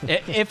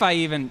 If I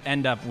even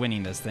end up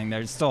winning this thing,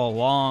 there's still a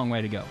long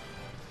way to go.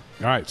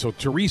 All right, so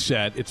to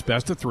reset, it's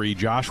best of three.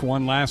 Josh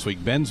won last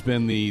week. Ben's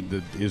been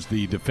is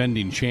the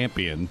defending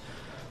champion.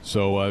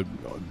 So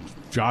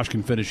Josh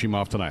can finish him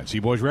off tonight. So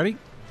you boys ready?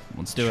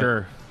 Let's do it.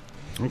 Sure.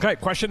 Okay,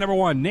 question number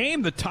one.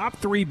 Name the top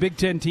 3 Big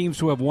Ten teams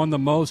who have won the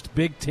most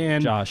Big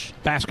Ten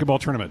basketball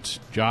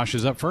tournaments. Josh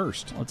is up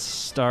first. Let's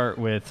start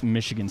with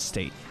Michigan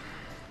State.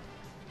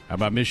 How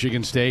about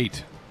Michigan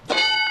State?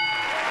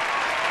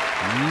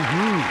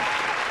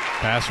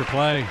 Pass or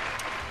play?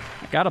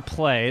 I got to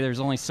play. There's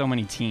only so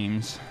many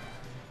teams.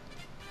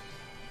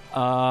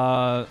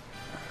 What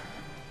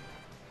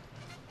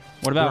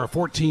about? There are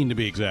 14 to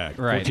be exact.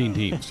 Right. 14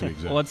 teams to be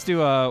exact. Well, let's do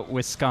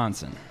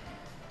Wisconsin.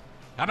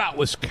 How about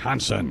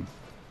Wisconsin?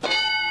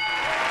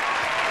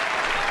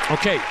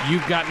 Okay,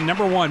 you've got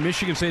number 1.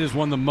 Michigan State has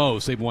won the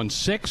most. They've won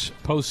 6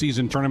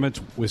 postseason tournaments.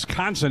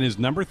 Wisconsin is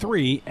number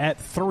 3 at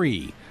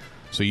 3.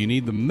 So you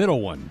need the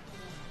middle one.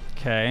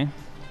 Okay.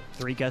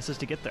 3 guesses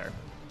to get there.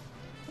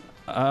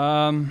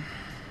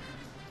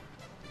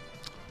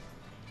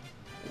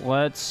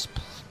 Let's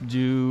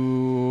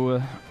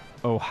do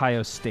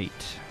Ohio State.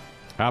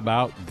 How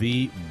about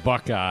the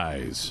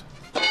Buckeyes?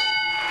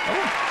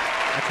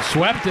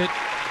 Swept it.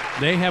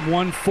 They have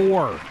won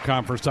 4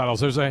 conference titles.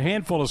 There's a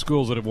handful of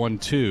schools that have won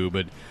 2,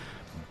 but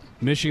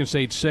Michigan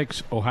State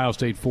 6, Ohio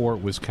State 4,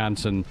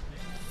 Wisconsin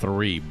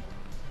 3.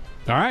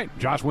 All right,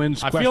 Josh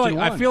wins. I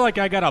feel like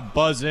I got to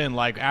buzz in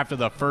like after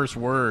the first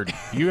word.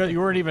 You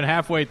weren't even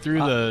halfway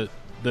through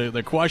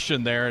the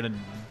question there, and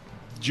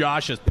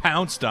Josh has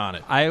pounced on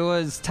it. I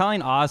was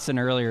telling Austin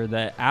earlier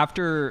that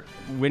after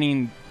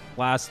winning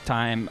last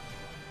time,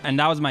 and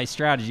that was my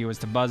strategy, was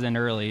to buzz in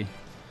early,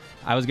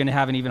 I was going to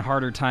have an even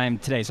harder time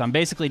today. So I'm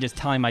basically just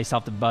telling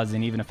myself to buzz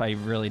in, even if I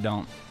really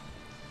don't.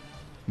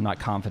 I'm not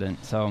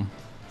confident. So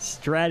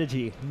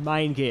strategy,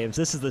 mind games.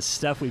 This is the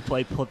stuff we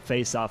play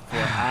face-off for.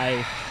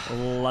 I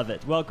love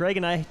it. Well, Greg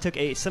and I took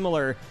a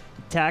similar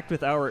tact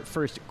with our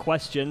first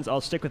questions. I'll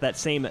stick with that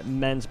same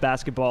men's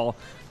basketball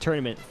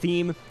tournament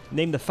theme.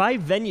 Name the 5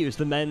 venues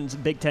the men's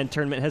Big Ten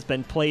tournament has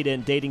been played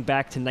in dating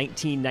back to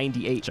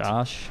 1998.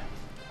 Josh.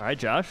 All right,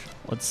 Josh.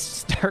 Let's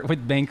start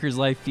with Bankers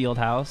Life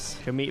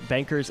Fieldhouse. Show me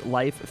Bankers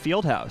Life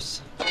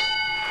Fieldhouse.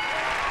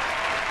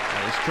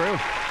 That is true.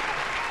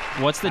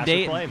 What's the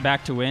date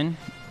back to win?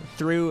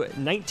 Through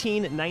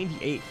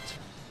 1998,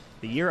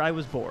 the year I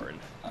was born.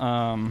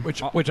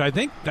 Which I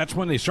think that's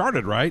when they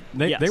started, right?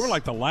 They were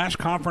like the last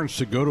conference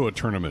to go to a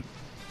tournament.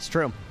 It's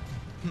true.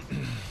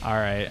 All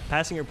right.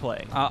 Passing or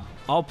play?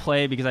 I'll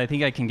play because I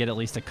think I can get at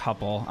least a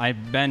couple.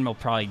 Ben will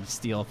probably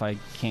steal if I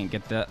can't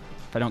get that,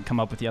 if I don't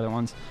come up with the other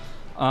ones.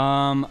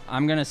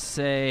 I'm going to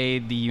say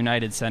the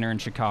United Center in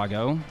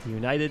Chicago.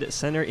 United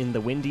Center in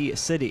the Windy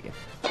City.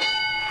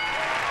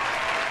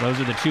 Those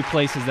are the 2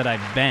 places that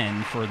I've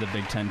been for the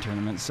Big Ten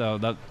tournament, so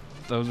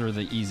those are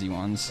the easy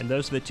ones. And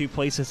those are the 2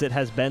 places it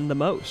has been the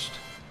most.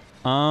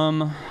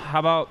 How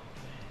about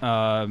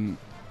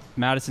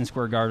Madison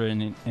Square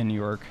Garden in New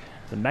York?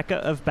 The Mecca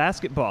of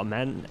basketball,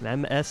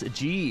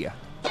 MSG.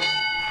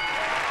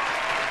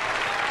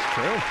 It's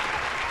True.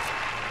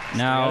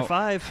 Now,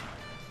 5.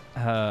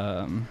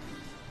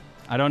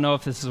 I don't know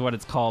if this is what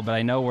it's called, but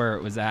I know where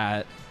it was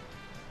at.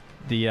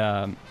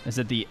 Is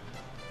it the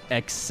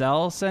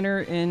Excel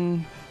Center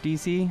in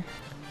DC?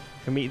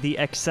 For me, the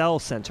Excel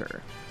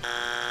Center.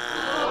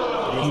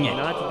 It is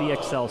not the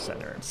Excel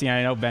Center. See,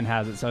 I know Ben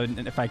has it, so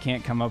if I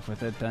can't come up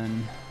with it,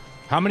 then...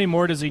 How many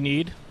more does he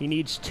need? He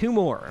needs 2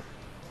 more.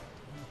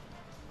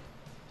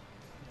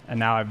 And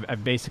now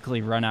I've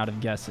basically run out of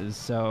guesses,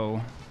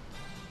 so...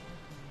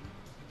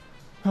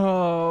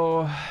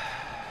 Oh...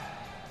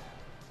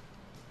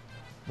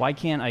 Why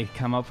can't I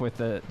come up with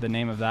the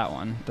name of that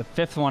one? The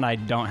 5th one I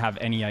don't have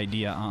any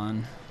idea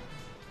on.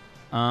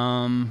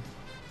 I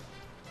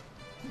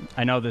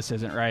know this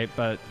isn't right,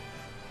 but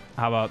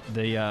how about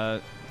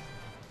the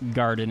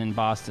Garden in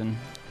Boston?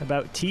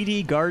 About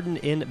TD Garden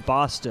in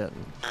Boston.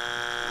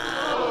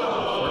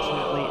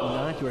 Unfortunately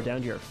not. You are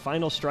down to your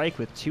final strike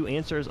with 2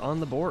 answers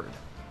on the board.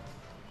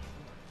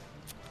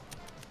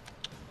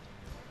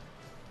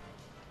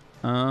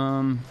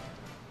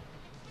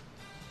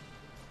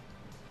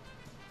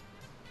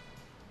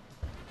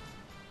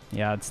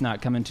 Yeah, it's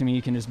not coming to me.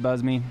 You can just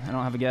buzz me. I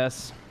don't have a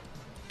guess.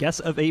 Guess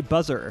of a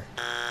buzzer.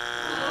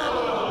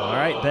 All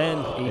right, Ben.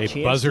 A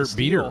chance buzzer to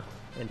beater.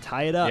 And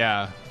tie it up.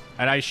 Yeah.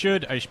 And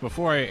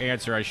before I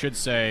answer, I should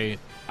say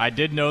I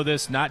did know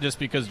this not just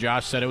because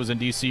Josh said it was in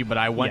D.C., but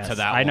I went to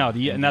that I know, one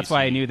and that's DC.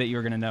 why I knew that you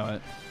were going to know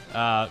it.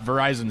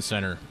 Verizon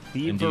Center.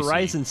 The in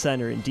Verizon DC.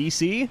 Center in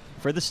D.C.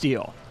 for the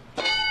steal.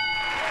 That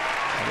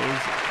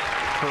is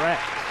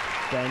correct.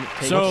 Ben,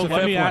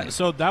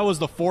 so that was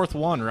the 4th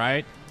one,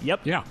 right?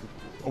 Yep. Yeah.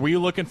 Were you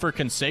looking for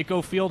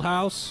Conseco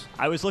Fieldhouse?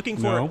 I was looking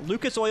for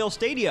Lucas Oil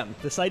Stadium,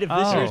 the site of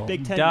this year's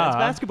Big Ten men's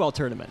basketball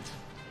tournament.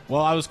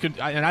 Well, I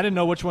didn't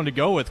know which one to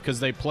go with because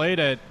they played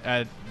at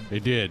They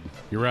did.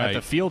 You're right. at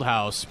the field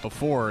house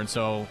before, and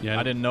so Yeah,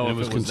 I didn't know it if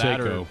was it was that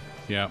Conseco.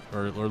 Yeah.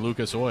 or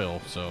Lucas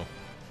Oil. So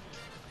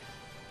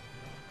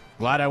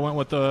glad I went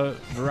with the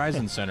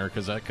Verizon Center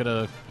because that could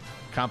have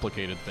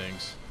complicated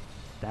things.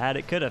 That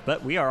it could have,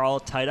 but we are all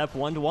tied up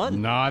 1-1.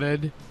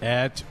 Knotted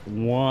at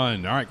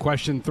 1. All right,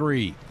 question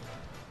 3.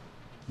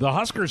 The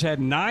Huskers had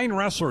 9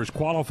 wrestlers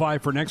qualify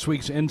for next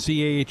week's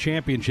NCAA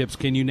championships.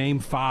 Can you name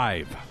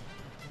 5?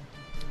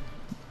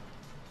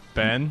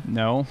 Ben?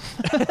 No.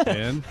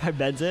 Ben?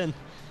 Ben's in.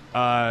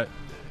 Taylor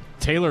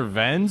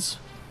Venz?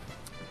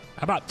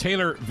 How about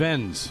Taylor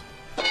Venz?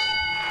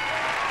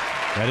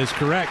 That is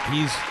correct.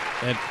 He's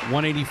at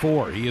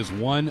 184. He is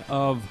one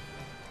of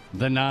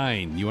the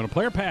 9. You want to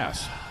play or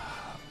pass?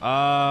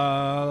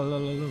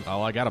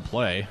 I got to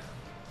play.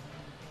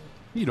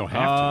 You don't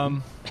have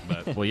to.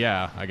 But well,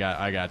 yeah, I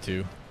got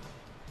to.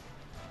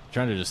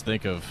 Trying to just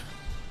think of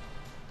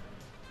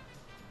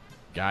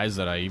guys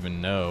that I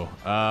even know.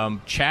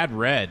 Chad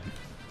Red.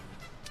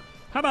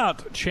 How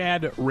about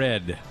Chad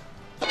Red?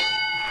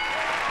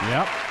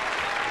 Yep.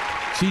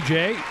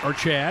 CJ or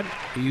Chad,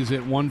 he's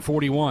at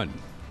 141.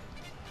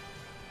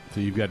 So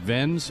you've got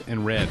Venz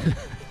and Red.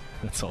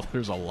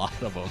 There's a lot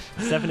of them.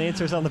 7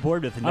 answers on the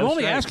board with no I'm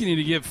only strikes. asking you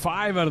to get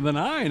 5 out of the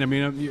 9. I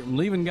mean, I'm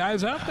leaving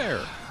guys out there.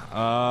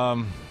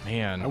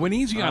 Man. I went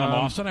easy on him,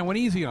 Austin. I went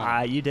easy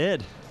on him. You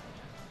did.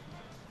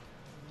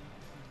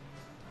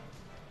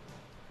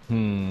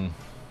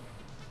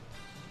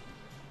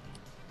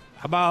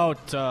 How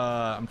about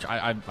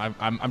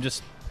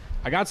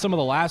I got some of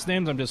the last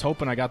names. I'm just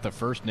hoping I got the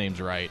first names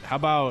right. How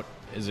about,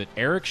 is it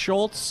Eric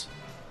Schultz?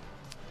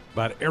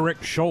 About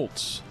Eric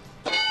Schultz.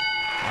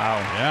 Wow.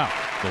 Yeah.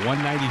 The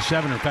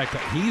 197. In fact,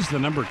 he's the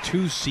number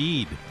 2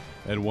 seed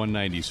at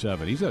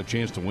 197. He's got a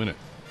chance to win it.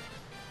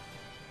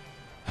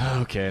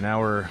 Okay,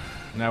 now we're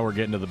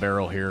getting to the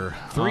barrel here.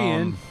 3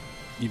 in.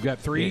 You've got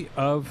 3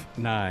 of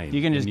 9.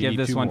 You can just give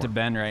this 2 one more. to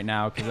Ben right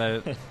now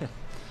because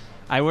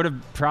I would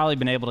have probably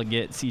been able to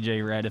get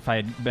CJ Red if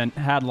I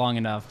had long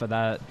enough,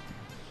 but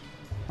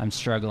I'm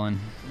struggling.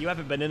 You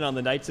haven't been in on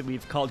the nights that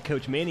we've called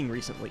Coach Manning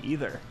recently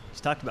either.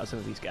 He's talked about some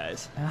of these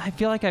guys. I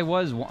feel like I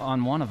was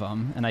on one of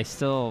them, and I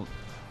still...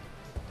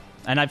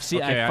 And I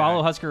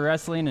follow Husker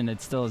Wrestling, and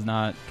it still is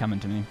not coming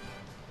to me.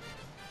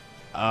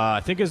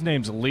 I think his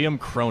name's Liam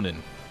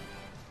Cronin.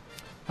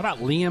 How about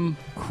Liam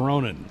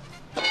Cronin?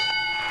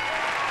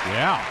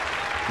 Yeah.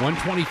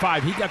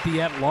 125. He got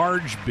the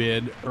at-large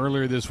bid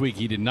earlier this week.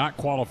 He did not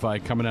qualify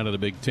coming out of the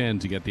Big Ten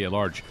to get the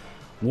at-large.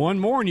 One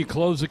more, and you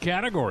close the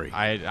category.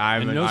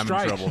 I'm no in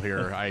strikes. trouble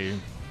here.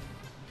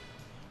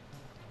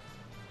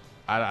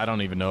 I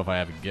don't even know if I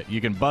have a get.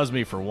 You can buzz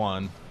me for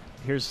one.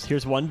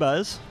 Here's one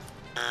buzz.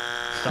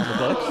 It's on the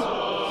books.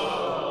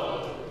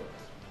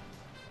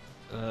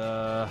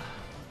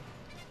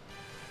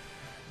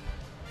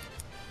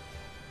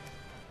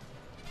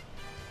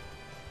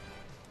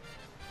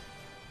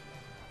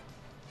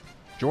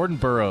 Jordan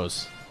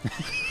Burroughs.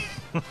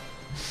 How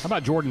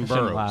about Jordan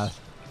Burroughs?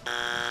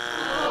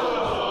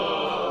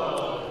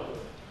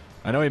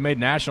 I know he made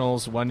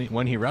nationals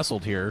when he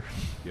wrestled here.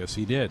 Yes,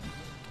 he did.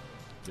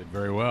 Did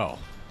very well.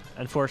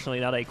 Unfortunately,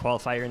 not a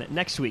qualifier in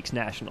next week's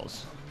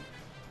nationals.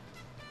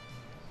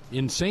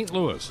 In St.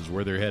 Louis is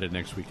where they're headed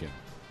next weekend.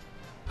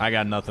 I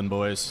got nothing,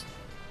 boys.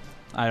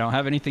 I don't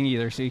have anything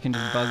either, so you can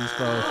just buzz us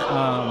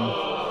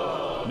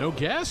both. No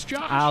guess,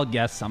 Josh? I'll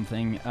guess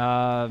something.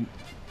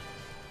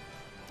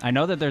 I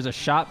know that there's a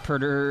shot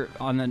putter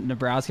on the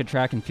Nebraska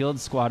track and field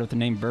squad with the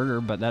name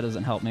Berger, but that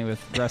doesn't help me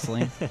with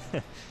wrestling.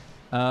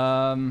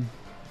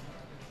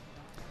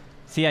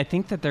 See, I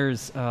think that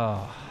there's...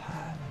 I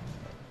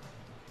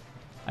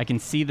can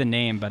see the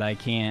name, but I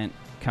can't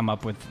come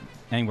up with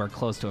anywhere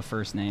close to a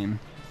first name.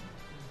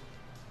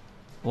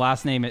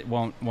 Last name, it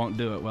won't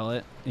do it, will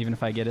it? Even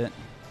if I get it?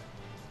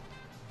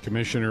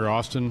 Commissioner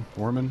Austin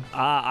Orman?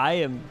 I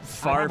am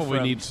far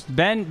from... Needs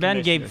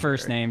Ben gave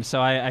first name,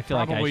 so I feel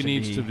like I should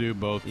needs be, to do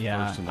both first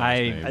and last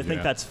name. I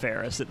think that's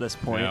fairest at this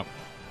point. Yep.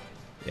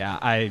 Yeah,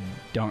 I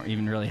don't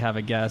even really have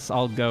a guess.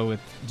 I'll go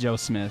with Joe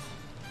Smith.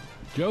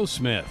 Joe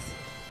Smith.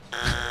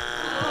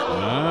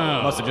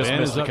 Must have just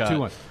missed the cut.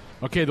 2-1.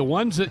 Okay, the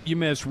ones that you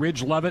missed,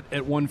 Ridge Levitt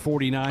at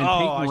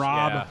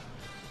 149,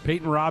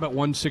 Peyton Robb at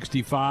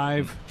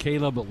 165,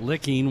 Caleb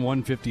Licking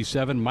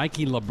 157,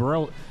 Mikey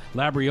Labriola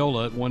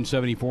at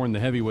 174, and the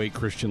heavyweight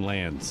Christian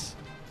Lands.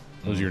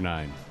 Those are your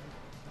 9.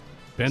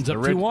 Ben's up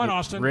 2-1,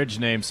 Austin. Ridge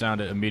name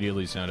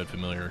immediately sounded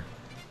familiar.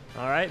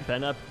 All right,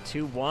 Ben up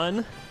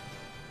 2-1.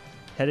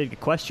 Headed to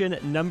question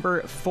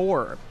number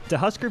 4. To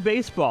Husker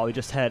baseball, we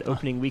just had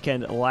opening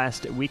weekend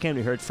last weekend.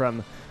 We heard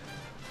from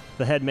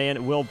the head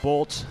man, Will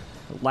Bolt,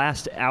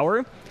 last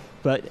hour.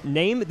 But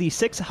name the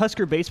 6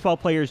 Husker baseball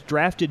players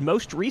drafted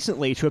most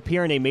recently to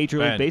appear in a Major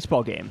League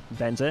Baseball game.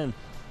 Ben's in.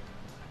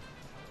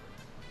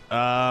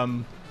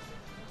 Wow,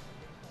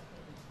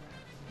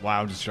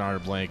 I'm just trying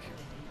to blank.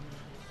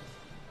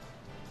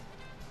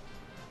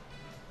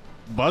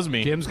 Buzz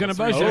me. Tim's going to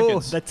buzz you. Oh,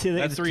 that's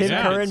Tim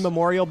Curran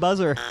Memorial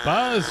Buzzer.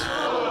 Buzz.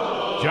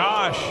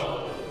 Josh.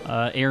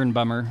 Aaron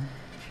Bummer.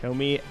 Show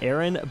me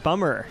Aaron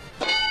Bummer.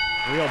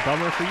 Real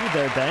bummer for you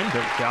there, Ben,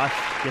 but Josh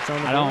gets on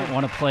the board. I don't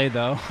want to play,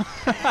 though.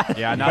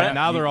 Yeah,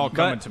 now they're all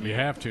coming to me. You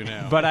have to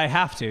now. But I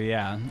have to,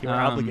 yeah. You're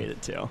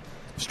obligated to.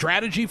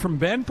 Strategy from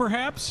Ben,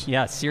 perhaps?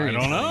 Yeah,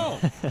 seriously. I don't know.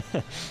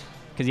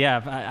 Because,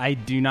 yeah, I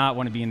do not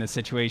want to be in the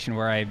situation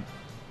where I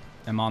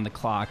am on the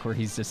clock, where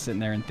he's just sitting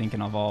there and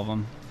thinking of all of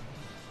them.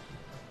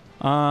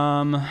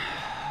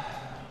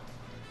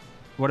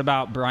 What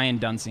about Brian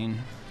Dunsing?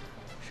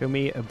 Show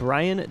me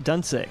Brian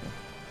Dunsing.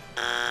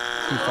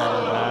 Too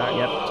far back.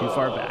 Yep, too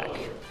far back.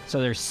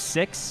 So there's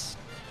 6.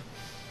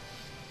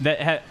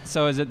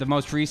 So is it the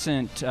most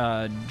recent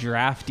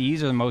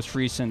draftees or the most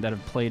recent that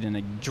have played in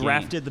a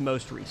Drafted the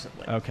most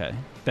recently. Okay.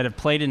 That have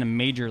played in a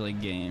Major League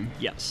game.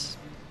 Yes.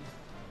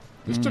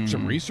 This took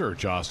some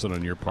research, Austin,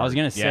 on your part. I was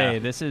going to say,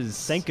 this is...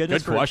 Thank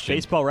goodness for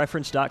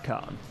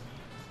baseballreference.com.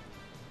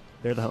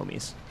 They're the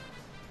homies.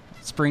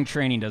 Spring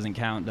training doesn't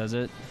count, does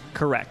it?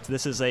 Correct.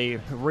 This is a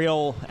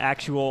real,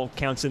 actual,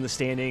 counts in the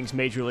standings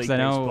Major League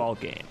Baseball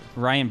game.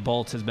 Ryan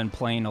Bolt has been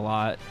playing a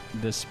lot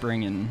this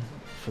spring and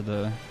for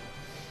the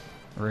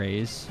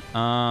Rays.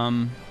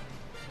 Yeah,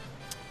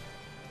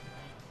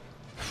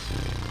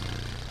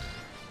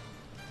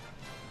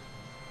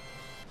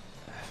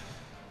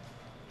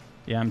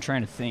 I'm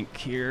trying to think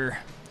here.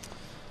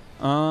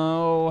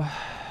 Oh,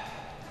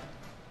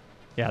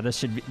 yeah, this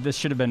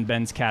should have been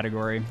Ben's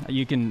category.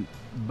 You can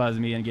buzz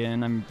me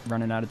again. I'm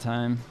running out of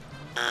time.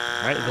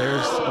 All right,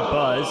 there's a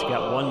buzz.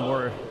 Got one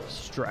more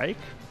strike.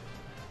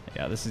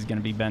 Yeah, this is going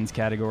to be Ben's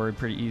category.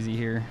 Pretty easy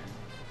here.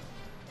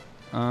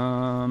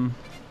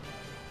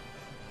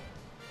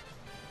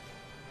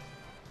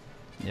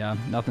 Yeah,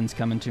 nothing's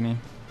coming to me.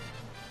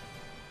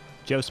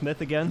 Joe Smith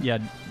again? Yeah.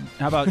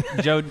 How about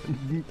Joe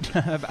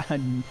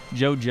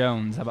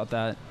Jones? How about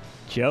that?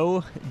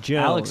 Joe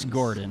Jones. Alex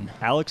Gordon.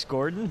 Alex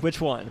Gordon?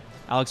 Which one?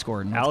 Alex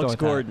Gordon. Alex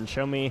Gordon.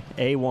 Show me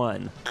A1.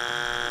 Again,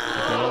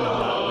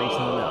 not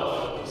recent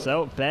enough.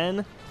 So,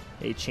 Ben,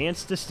 a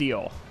chance to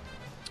steal.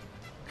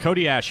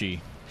 Cody Ashe.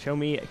 Show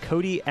me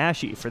Cody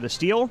Ashe for the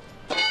steal.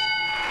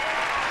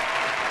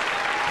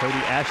 Cody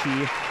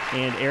Ashe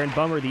and Aaron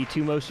Bummer, the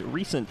 2 most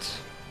recent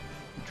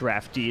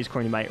draftees,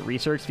 according to my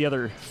research. The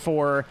other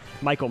 4,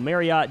 Michael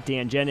Marriott,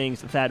 Dan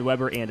Jennings, Thad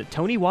Weber, and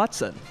Tony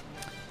Watson.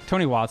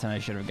 Tony Watson I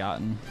should have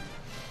gotten.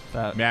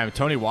 Man,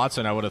 Tony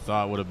Watson I would have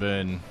thought would have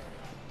been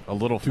a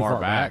little too far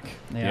back.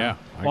 Yeah.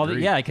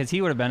 Yeah, because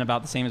he would have been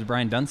about the same as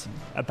Brian Dunsing.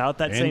 About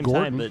that same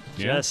time, but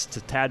just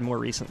a tad more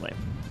recently.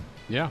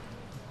 Yeah.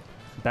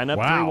 Ben up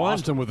 3-1. Wow,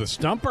 Austin with a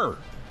stumper.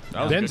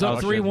 Ben's up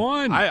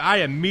 3-1. I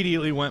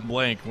immediately went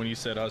blank when you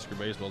said Husker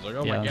baseball. I was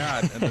like, oh my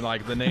God. And then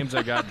like the names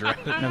I got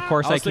drafted. And of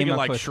course I was came thinking up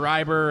like with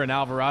Schreiber and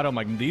Alvarado. I'm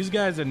like, these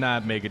guys did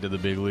not make it to the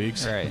big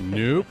leagues. Right.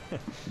 Nope.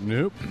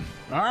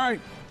 All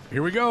right.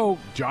 Here we go.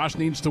 Josh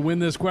needs to win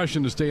this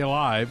question to stay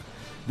alive.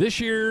 This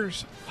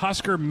year's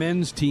Husker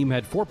men's team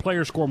had 4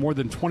 players score more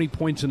than 20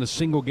 points in a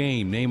single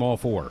game. Name all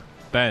 4.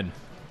 Ben.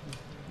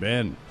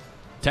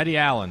 Teddy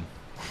Allen.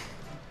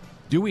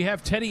 Do we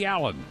have Teddy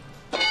Allen?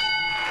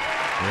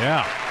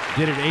 Yeah.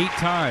 Did it 8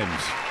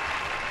 times.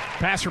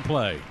 Pass or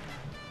play?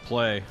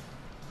 Play.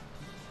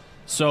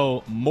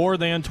 So more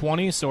than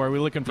 20. So are we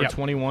looking for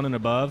 21 and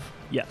above?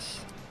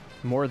 Yes.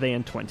 More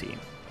than 20.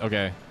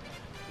 Okay.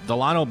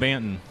 Delano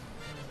Banton.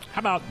 How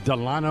about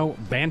Delano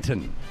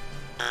Banton?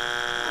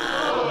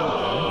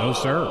 No,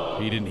 sir.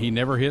 He didn't. He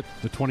never hit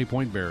the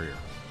 20-point barrier.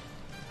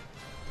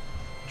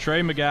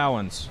 Trey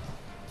McGowens.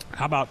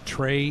 How about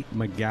Trey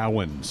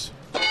McGowens?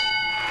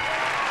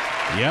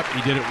 Yep,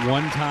 he did it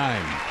one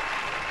time.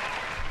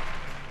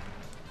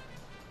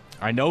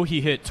 I know he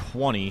hit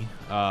 20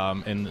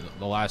 in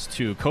the last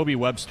two. Kobe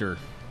Webster.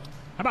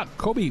 How about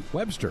Kobe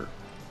Webster?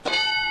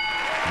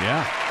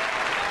 Yeah,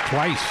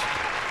 twice.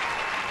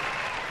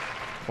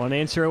 One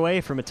answer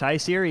away from a tie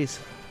series.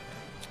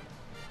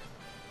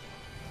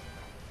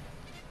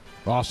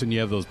 Austin, you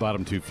have those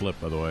bottom two flip,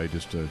 by the way,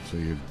 just so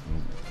you.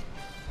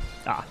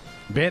 Ah.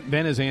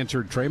 Ben has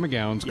answered Trey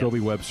McGowens, Kobe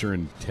Webster,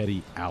 and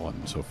Teddy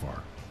Allen so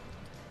far.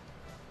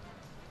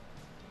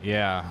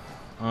 Yeah.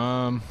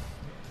 You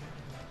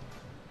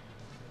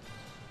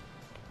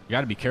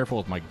got to be careful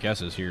with my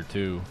guesses here,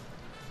 too.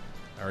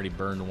 I already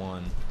burned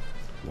one.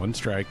 One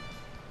strike.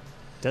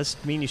 Does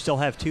mean you still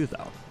have two,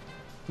 though.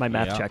 My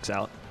math checks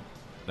out.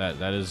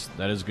 That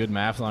is good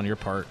math on your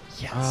part.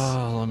 Yes.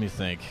 Oh, let me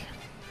think.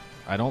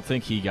 I don't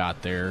think he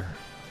got there.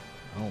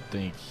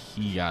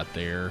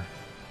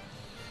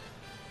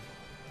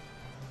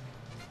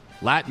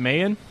 Lat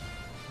Mayen?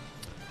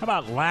 How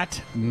about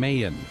Lat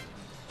Mayen?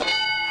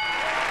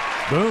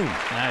 Boom.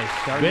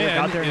 Nice.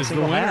 Ben is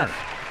the winner.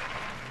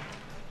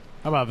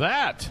 How about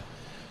that?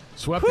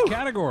 Swept the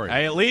category.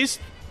 I at least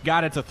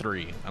got it to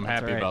 3. I'm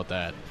happy about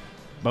that.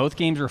 Both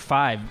games were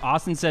 5.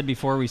 Austin said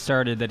before we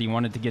started that he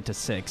wanted to get to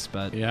 6,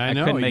 but I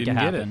couldn't make it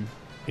happen.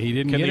 He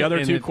didn't Can get the it. other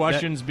And two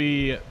questions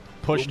be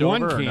pushed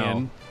one over?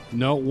 Can.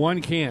 No,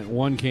 one can't.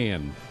 One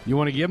can. You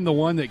want to give him the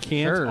one that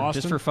can't, Sure,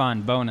 Austin? just for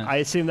fun. Bonus. I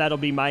assume that'll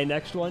be my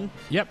next one.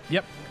 Yep.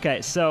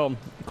 Okay, so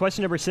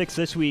question number 6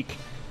 this week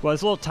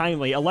was a little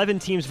timely. 11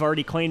 teams have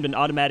already claimed an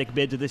automatic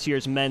bid to this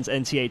year's men's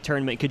NCAA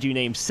tournament. Could you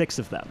name 6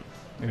 of them?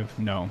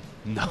 No.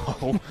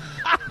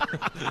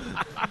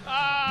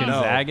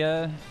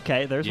 Gonzaga.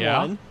 Okay, there's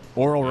one.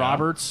 Oral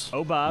Roberts.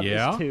 Bob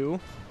is 2.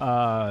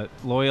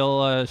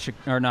 Loyola,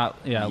 or not?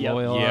 Yeah, Yep.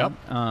 Loyola.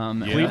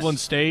 Cleveland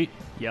State.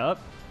 Yep.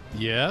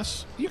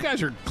 Yes. You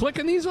guys are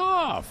clicking these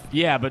off.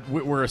 Yeah, but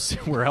we're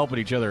helping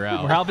each other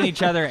out. We're helping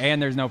each other,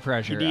 and there's no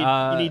pressure.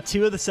 You need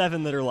 2 of the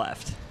 7 that are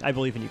left. I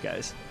believe in you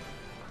guys.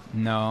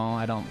 No,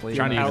 I don't believe.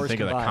 Trying to even Powers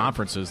think of the combined.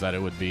 conferences that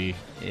it would be.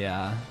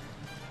 Yeah.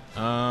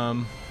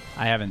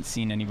 I haven't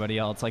seen anybody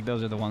else. Like,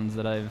 those are the ones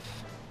that I've.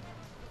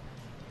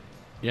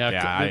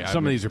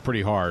 Some of these are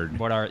pretty hard.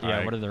 What are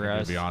the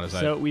rest? To be honest,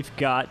 So we've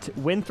got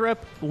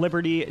Winthrop,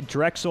 Liberty,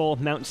 Drexel,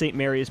 Mount St.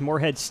 Mary's,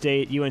 Morehead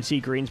State,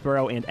 UNC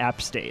Greensboro, and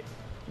App State.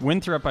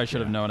 Winthrop, I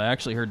should have known. I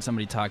actually heard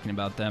somebody talking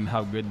about them,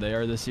 how good they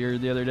are this year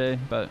the other day.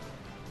 But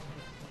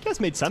you guys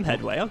made some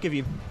headway. I'll give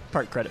you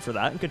part credit for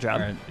that. Good job.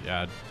 all right.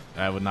 Yeah,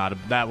 that would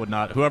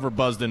not. Whoever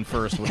buzzed in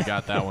first would have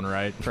got that one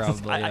right.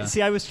 Probably.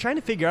 I was trying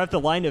to figure out if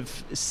the line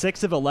of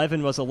 6 of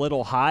 11 was a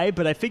little high,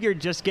 but I figured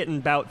just getting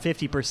about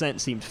 50%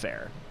 seemed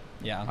fair.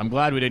 Yeah. I'm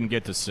glad we didn't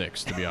get to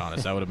 6, to be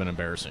honest. That would have been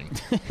embarrassing.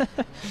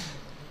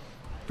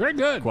 Very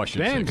good.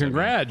 Question Ben, 6,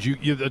 congrats.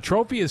 The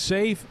trophy is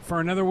safe for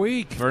another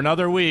week.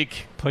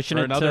 Pushing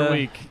for it another to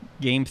week.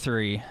 Game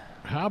 3.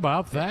 How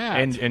about that?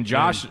 And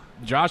Josh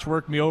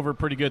worked me over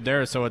pretty good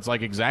there, so it's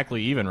like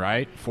exactly even,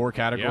 right? 4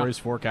 categories,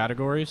 4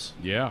 categories.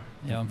 Yeah.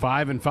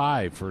 5 and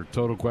 5 for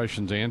total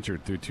questions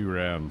answered through 2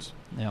 rounds.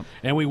 Yep.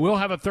 And we will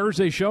have a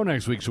Thursday show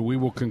next week, so we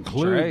will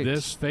conclude right.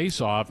 this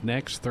face-off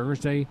next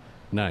Thursday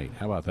night.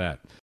 How about that?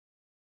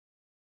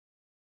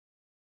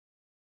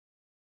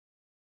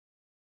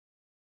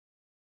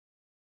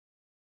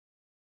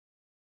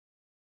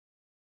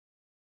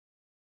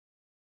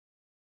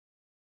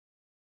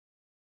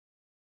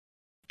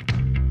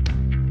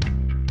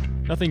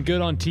 Nothing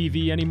good on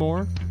TV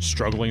anymore?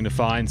 Struggling to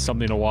find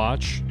something to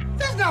watch?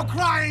 There's no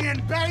crying in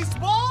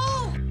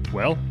baseball!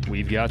 Well,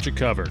 we've got you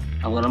covered.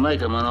 I'm gonna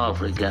make him an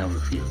offer he can't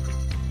refuse.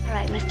 All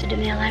right, Mr.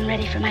 DeMille, I'm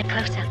ready for my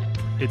close-up.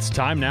 It's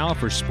time now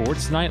for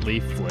Sports Nightly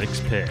Flicks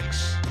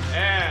Picks.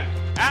 And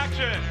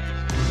action!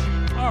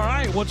 All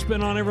right, what's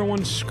been on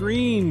everyone's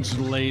screens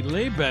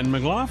lately? Ben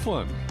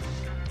McLaughlin.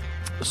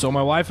 So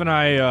my wife and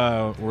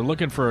I were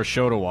looking for a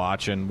show to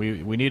watch, and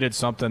we needed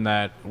something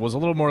that was a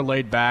little more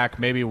laid back,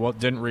 maybe what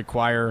didn't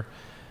require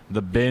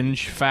the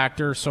binge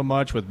factor so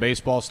much with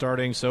baseball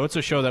starting. So it's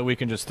a show that we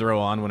can just throw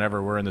on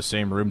whenever we're in the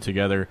same room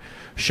together.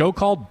 Show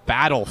called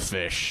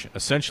Battlefish.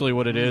 Essentially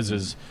what it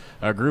is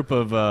a group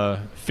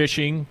of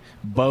fishing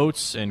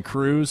boats and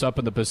crews up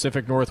in the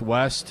Pacific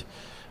Northwest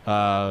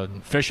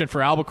fishing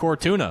for albacore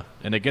tuna.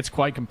 And it gets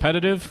quite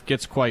competitive,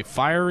 gets quite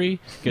fiery,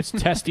 gets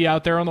testy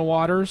out there on the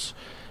waters.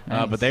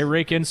 Nice. But they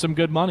rake in some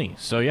good money.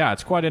 So, yeah,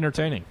 it's quite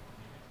entertaining.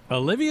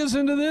 Olivia's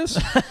into this?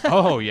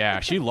 Oh, yeah.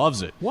 She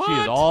loves it. What? She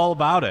is all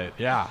about it.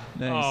 Yeah.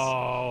 Nice.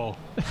 Oh.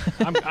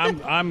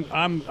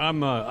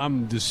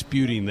 I'm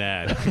disputing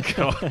that.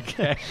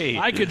 Okay.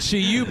 I could see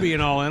you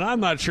being all in. I'm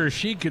not sure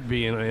she could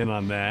be in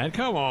on that.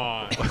 Come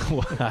on.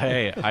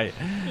 Hey,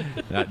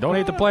 I don't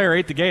hate the player,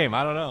 hate the game.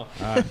 I don't know.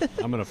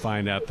 I'm going to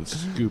find out the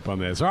scoop on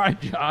this. All right,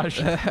 Josh.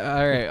 All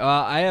right. Well,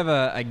 I have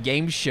a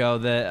game show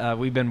that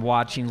we've been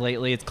watching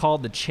lately. It's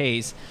called The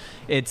Chase.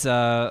 It's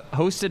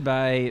hosted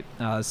by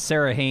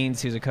Sarah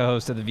Haynes, who's a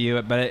co-host of The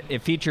View, but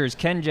it features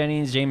Ken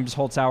Jennings, James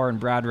Holzhauer, and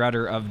Brad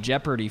Rutter of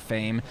Jeopardy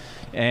fame.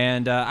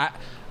 And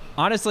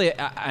honestly,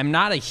 I'm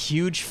not a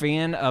huge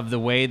fan of the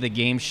way the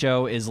game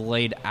show is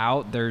laid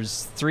out.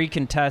 There's 3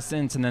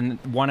 contestants, and then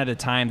one at a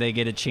time they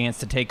get a chance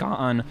to take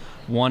on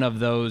one of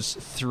those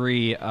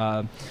 3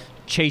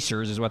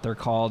 chasers is what they're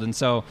called. And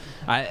so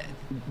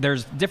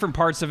there's different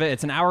parts of it.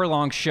 It's an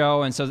hour-long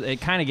show, and so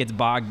it kind of gets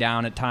bogged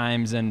down at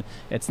times, and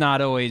it's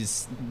not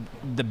always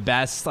the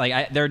best.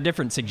 There are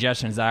different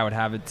suggestions that I would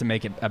have to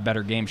make it a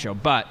better game show,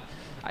 but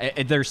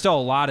there's still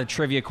a lot of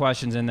trivia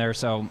questions in there,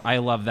 so I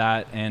love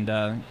that,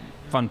 and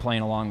fun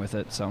playing along with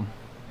it. So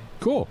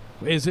cool.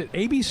 Is it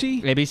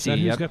ABC? ABC,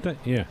 who's yep. got that?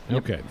 Yeah,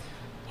 Yep. okay.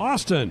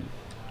 Austin.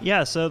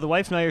 Yeah, so the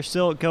wife and I are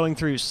still going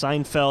through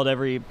Seinfeld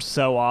every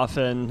so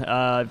often.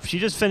 She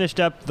just finished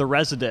up The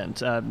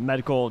Resident,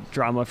 medical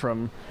drama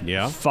from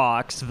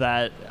Fox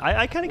that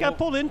I kind of got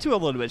pulled into a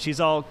little bit. She's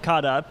all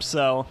caught up,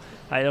 so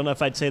I don't know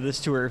if I'd say this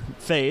to her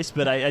face,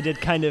 but I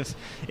did kind of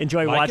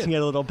enjoy watching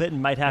it a little bit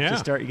and might have to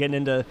start getting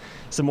into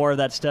some more of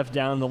that stuff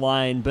down the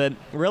line. But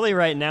really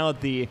right now at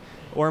the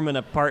Orman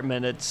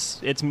apartment,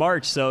 it's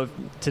March, so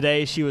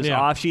today she was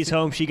off. She's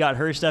home. She got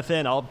her stuff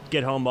in. I'll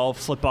get home. I'll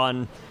flip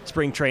on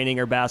spring training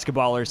or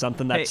basketball or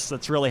something.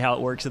 That's really how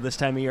it works at this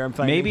time of year, I'm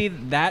finding. Maybe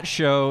that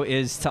show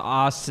is to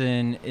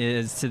Austin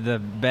is to the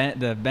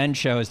Ben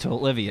show is to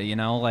Olivia, you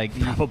know?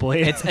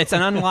 Probably. It's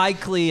an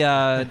unlikely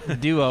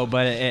duo,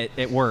 but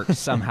it works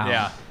somehow.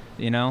 Yeah.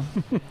 You know?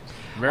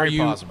 Very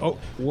possible.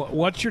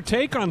 What's your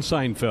take on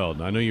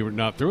Seinfeld? I know you're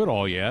not through it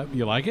all yet.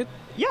 You like it?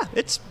 Yeah,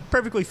 it's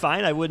perfectly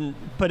fine. I wouldn't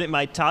put it in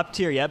my top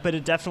tier yet, but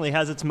it definitely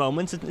has its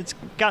moments. It's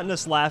gotten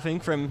us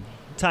laughing from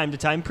time to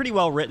time. Pretty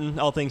well written,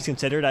 all things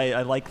considered.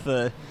 I like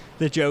the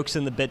jokes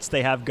and the bits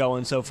they have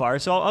going so far.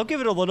 So I'll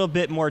give it a little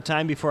bit more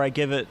time before I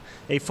give it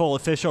a full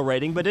official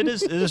rating, but it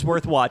is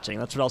worth watching.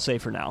 That's what I'll say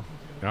for now.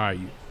 All right.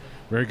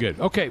 Very good.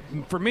 Okay,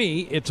 for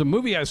me, it's a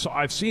movie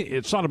I've seen.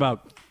 It's not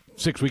about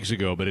 6 weeks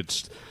ago, but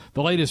it's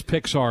the latest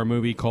Pixar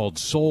movie called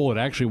Soul. It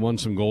actually won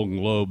some Golden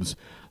Globes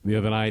the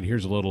other night.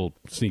 Here's a little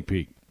sneak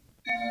peek.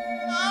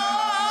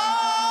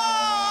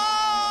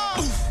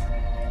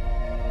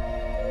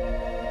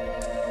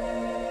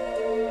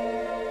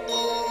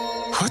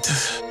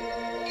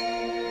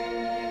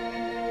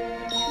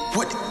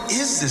 What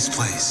is this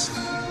place?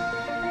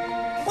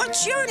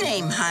 What's your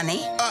name,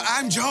 honey?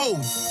 I'm Joe.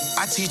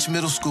 I teach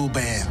middle school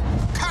band.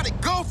 Got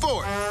it, go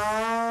for it.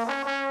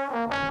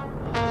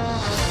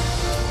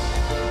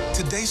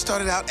 Today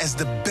started out as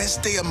the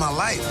best day of my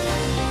life.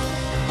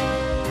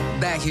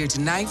 Back here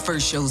tonight,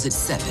 first show's at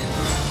 7.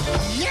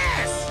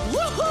 Yes!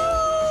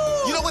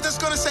 Woohoo! You know what that's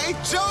gonna say?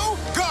 Joe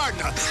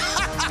Gardner.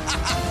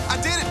 I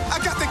did it. I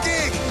got the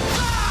gig.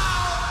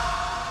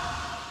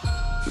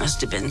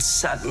 Must have been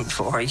sudden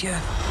for you.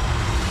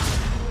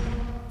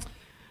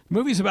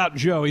 Movie's about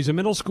Joe. He's a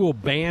middle school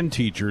band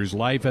teacher. His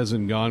life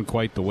hasn't gone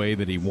quite the way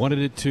that he wanted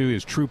it to.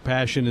 His true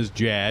passion is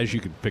jazz. You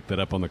can pick that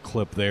up on the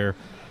clip there.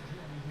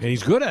 And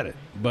he's good at it.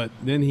 But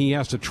then he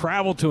has to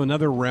travel to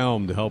another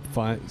realm to help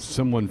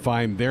someone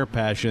find their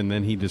passion.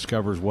 Then he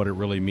discovers what it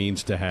really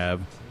means to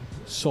have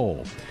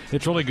soul.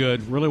 It's really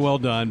good, really well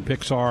done.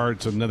 Pixar,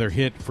 it's another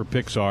hit for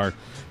Pixar.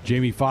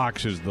 Jamie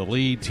Foxx is the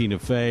lead, Tina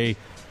Fey,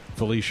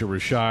 Felicia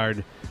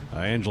Richard,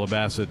 Angela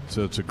Bassett.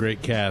 So it's a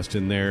great cast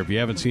in there. If you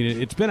haven't seen it,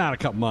 it's been out a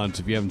couple months.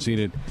 If you haven't seen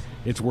it,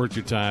 it's worth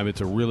your time.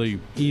 It's a really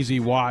easy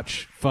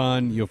watch,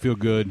 fun. You'll feel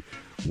good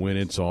when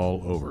it's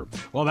all over.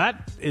 Well,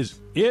 that is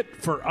it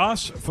for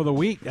us for the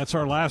week. That's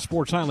our last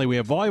Sports Nightly. We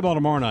have volleyball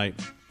tomorrow night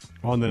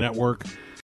on the network.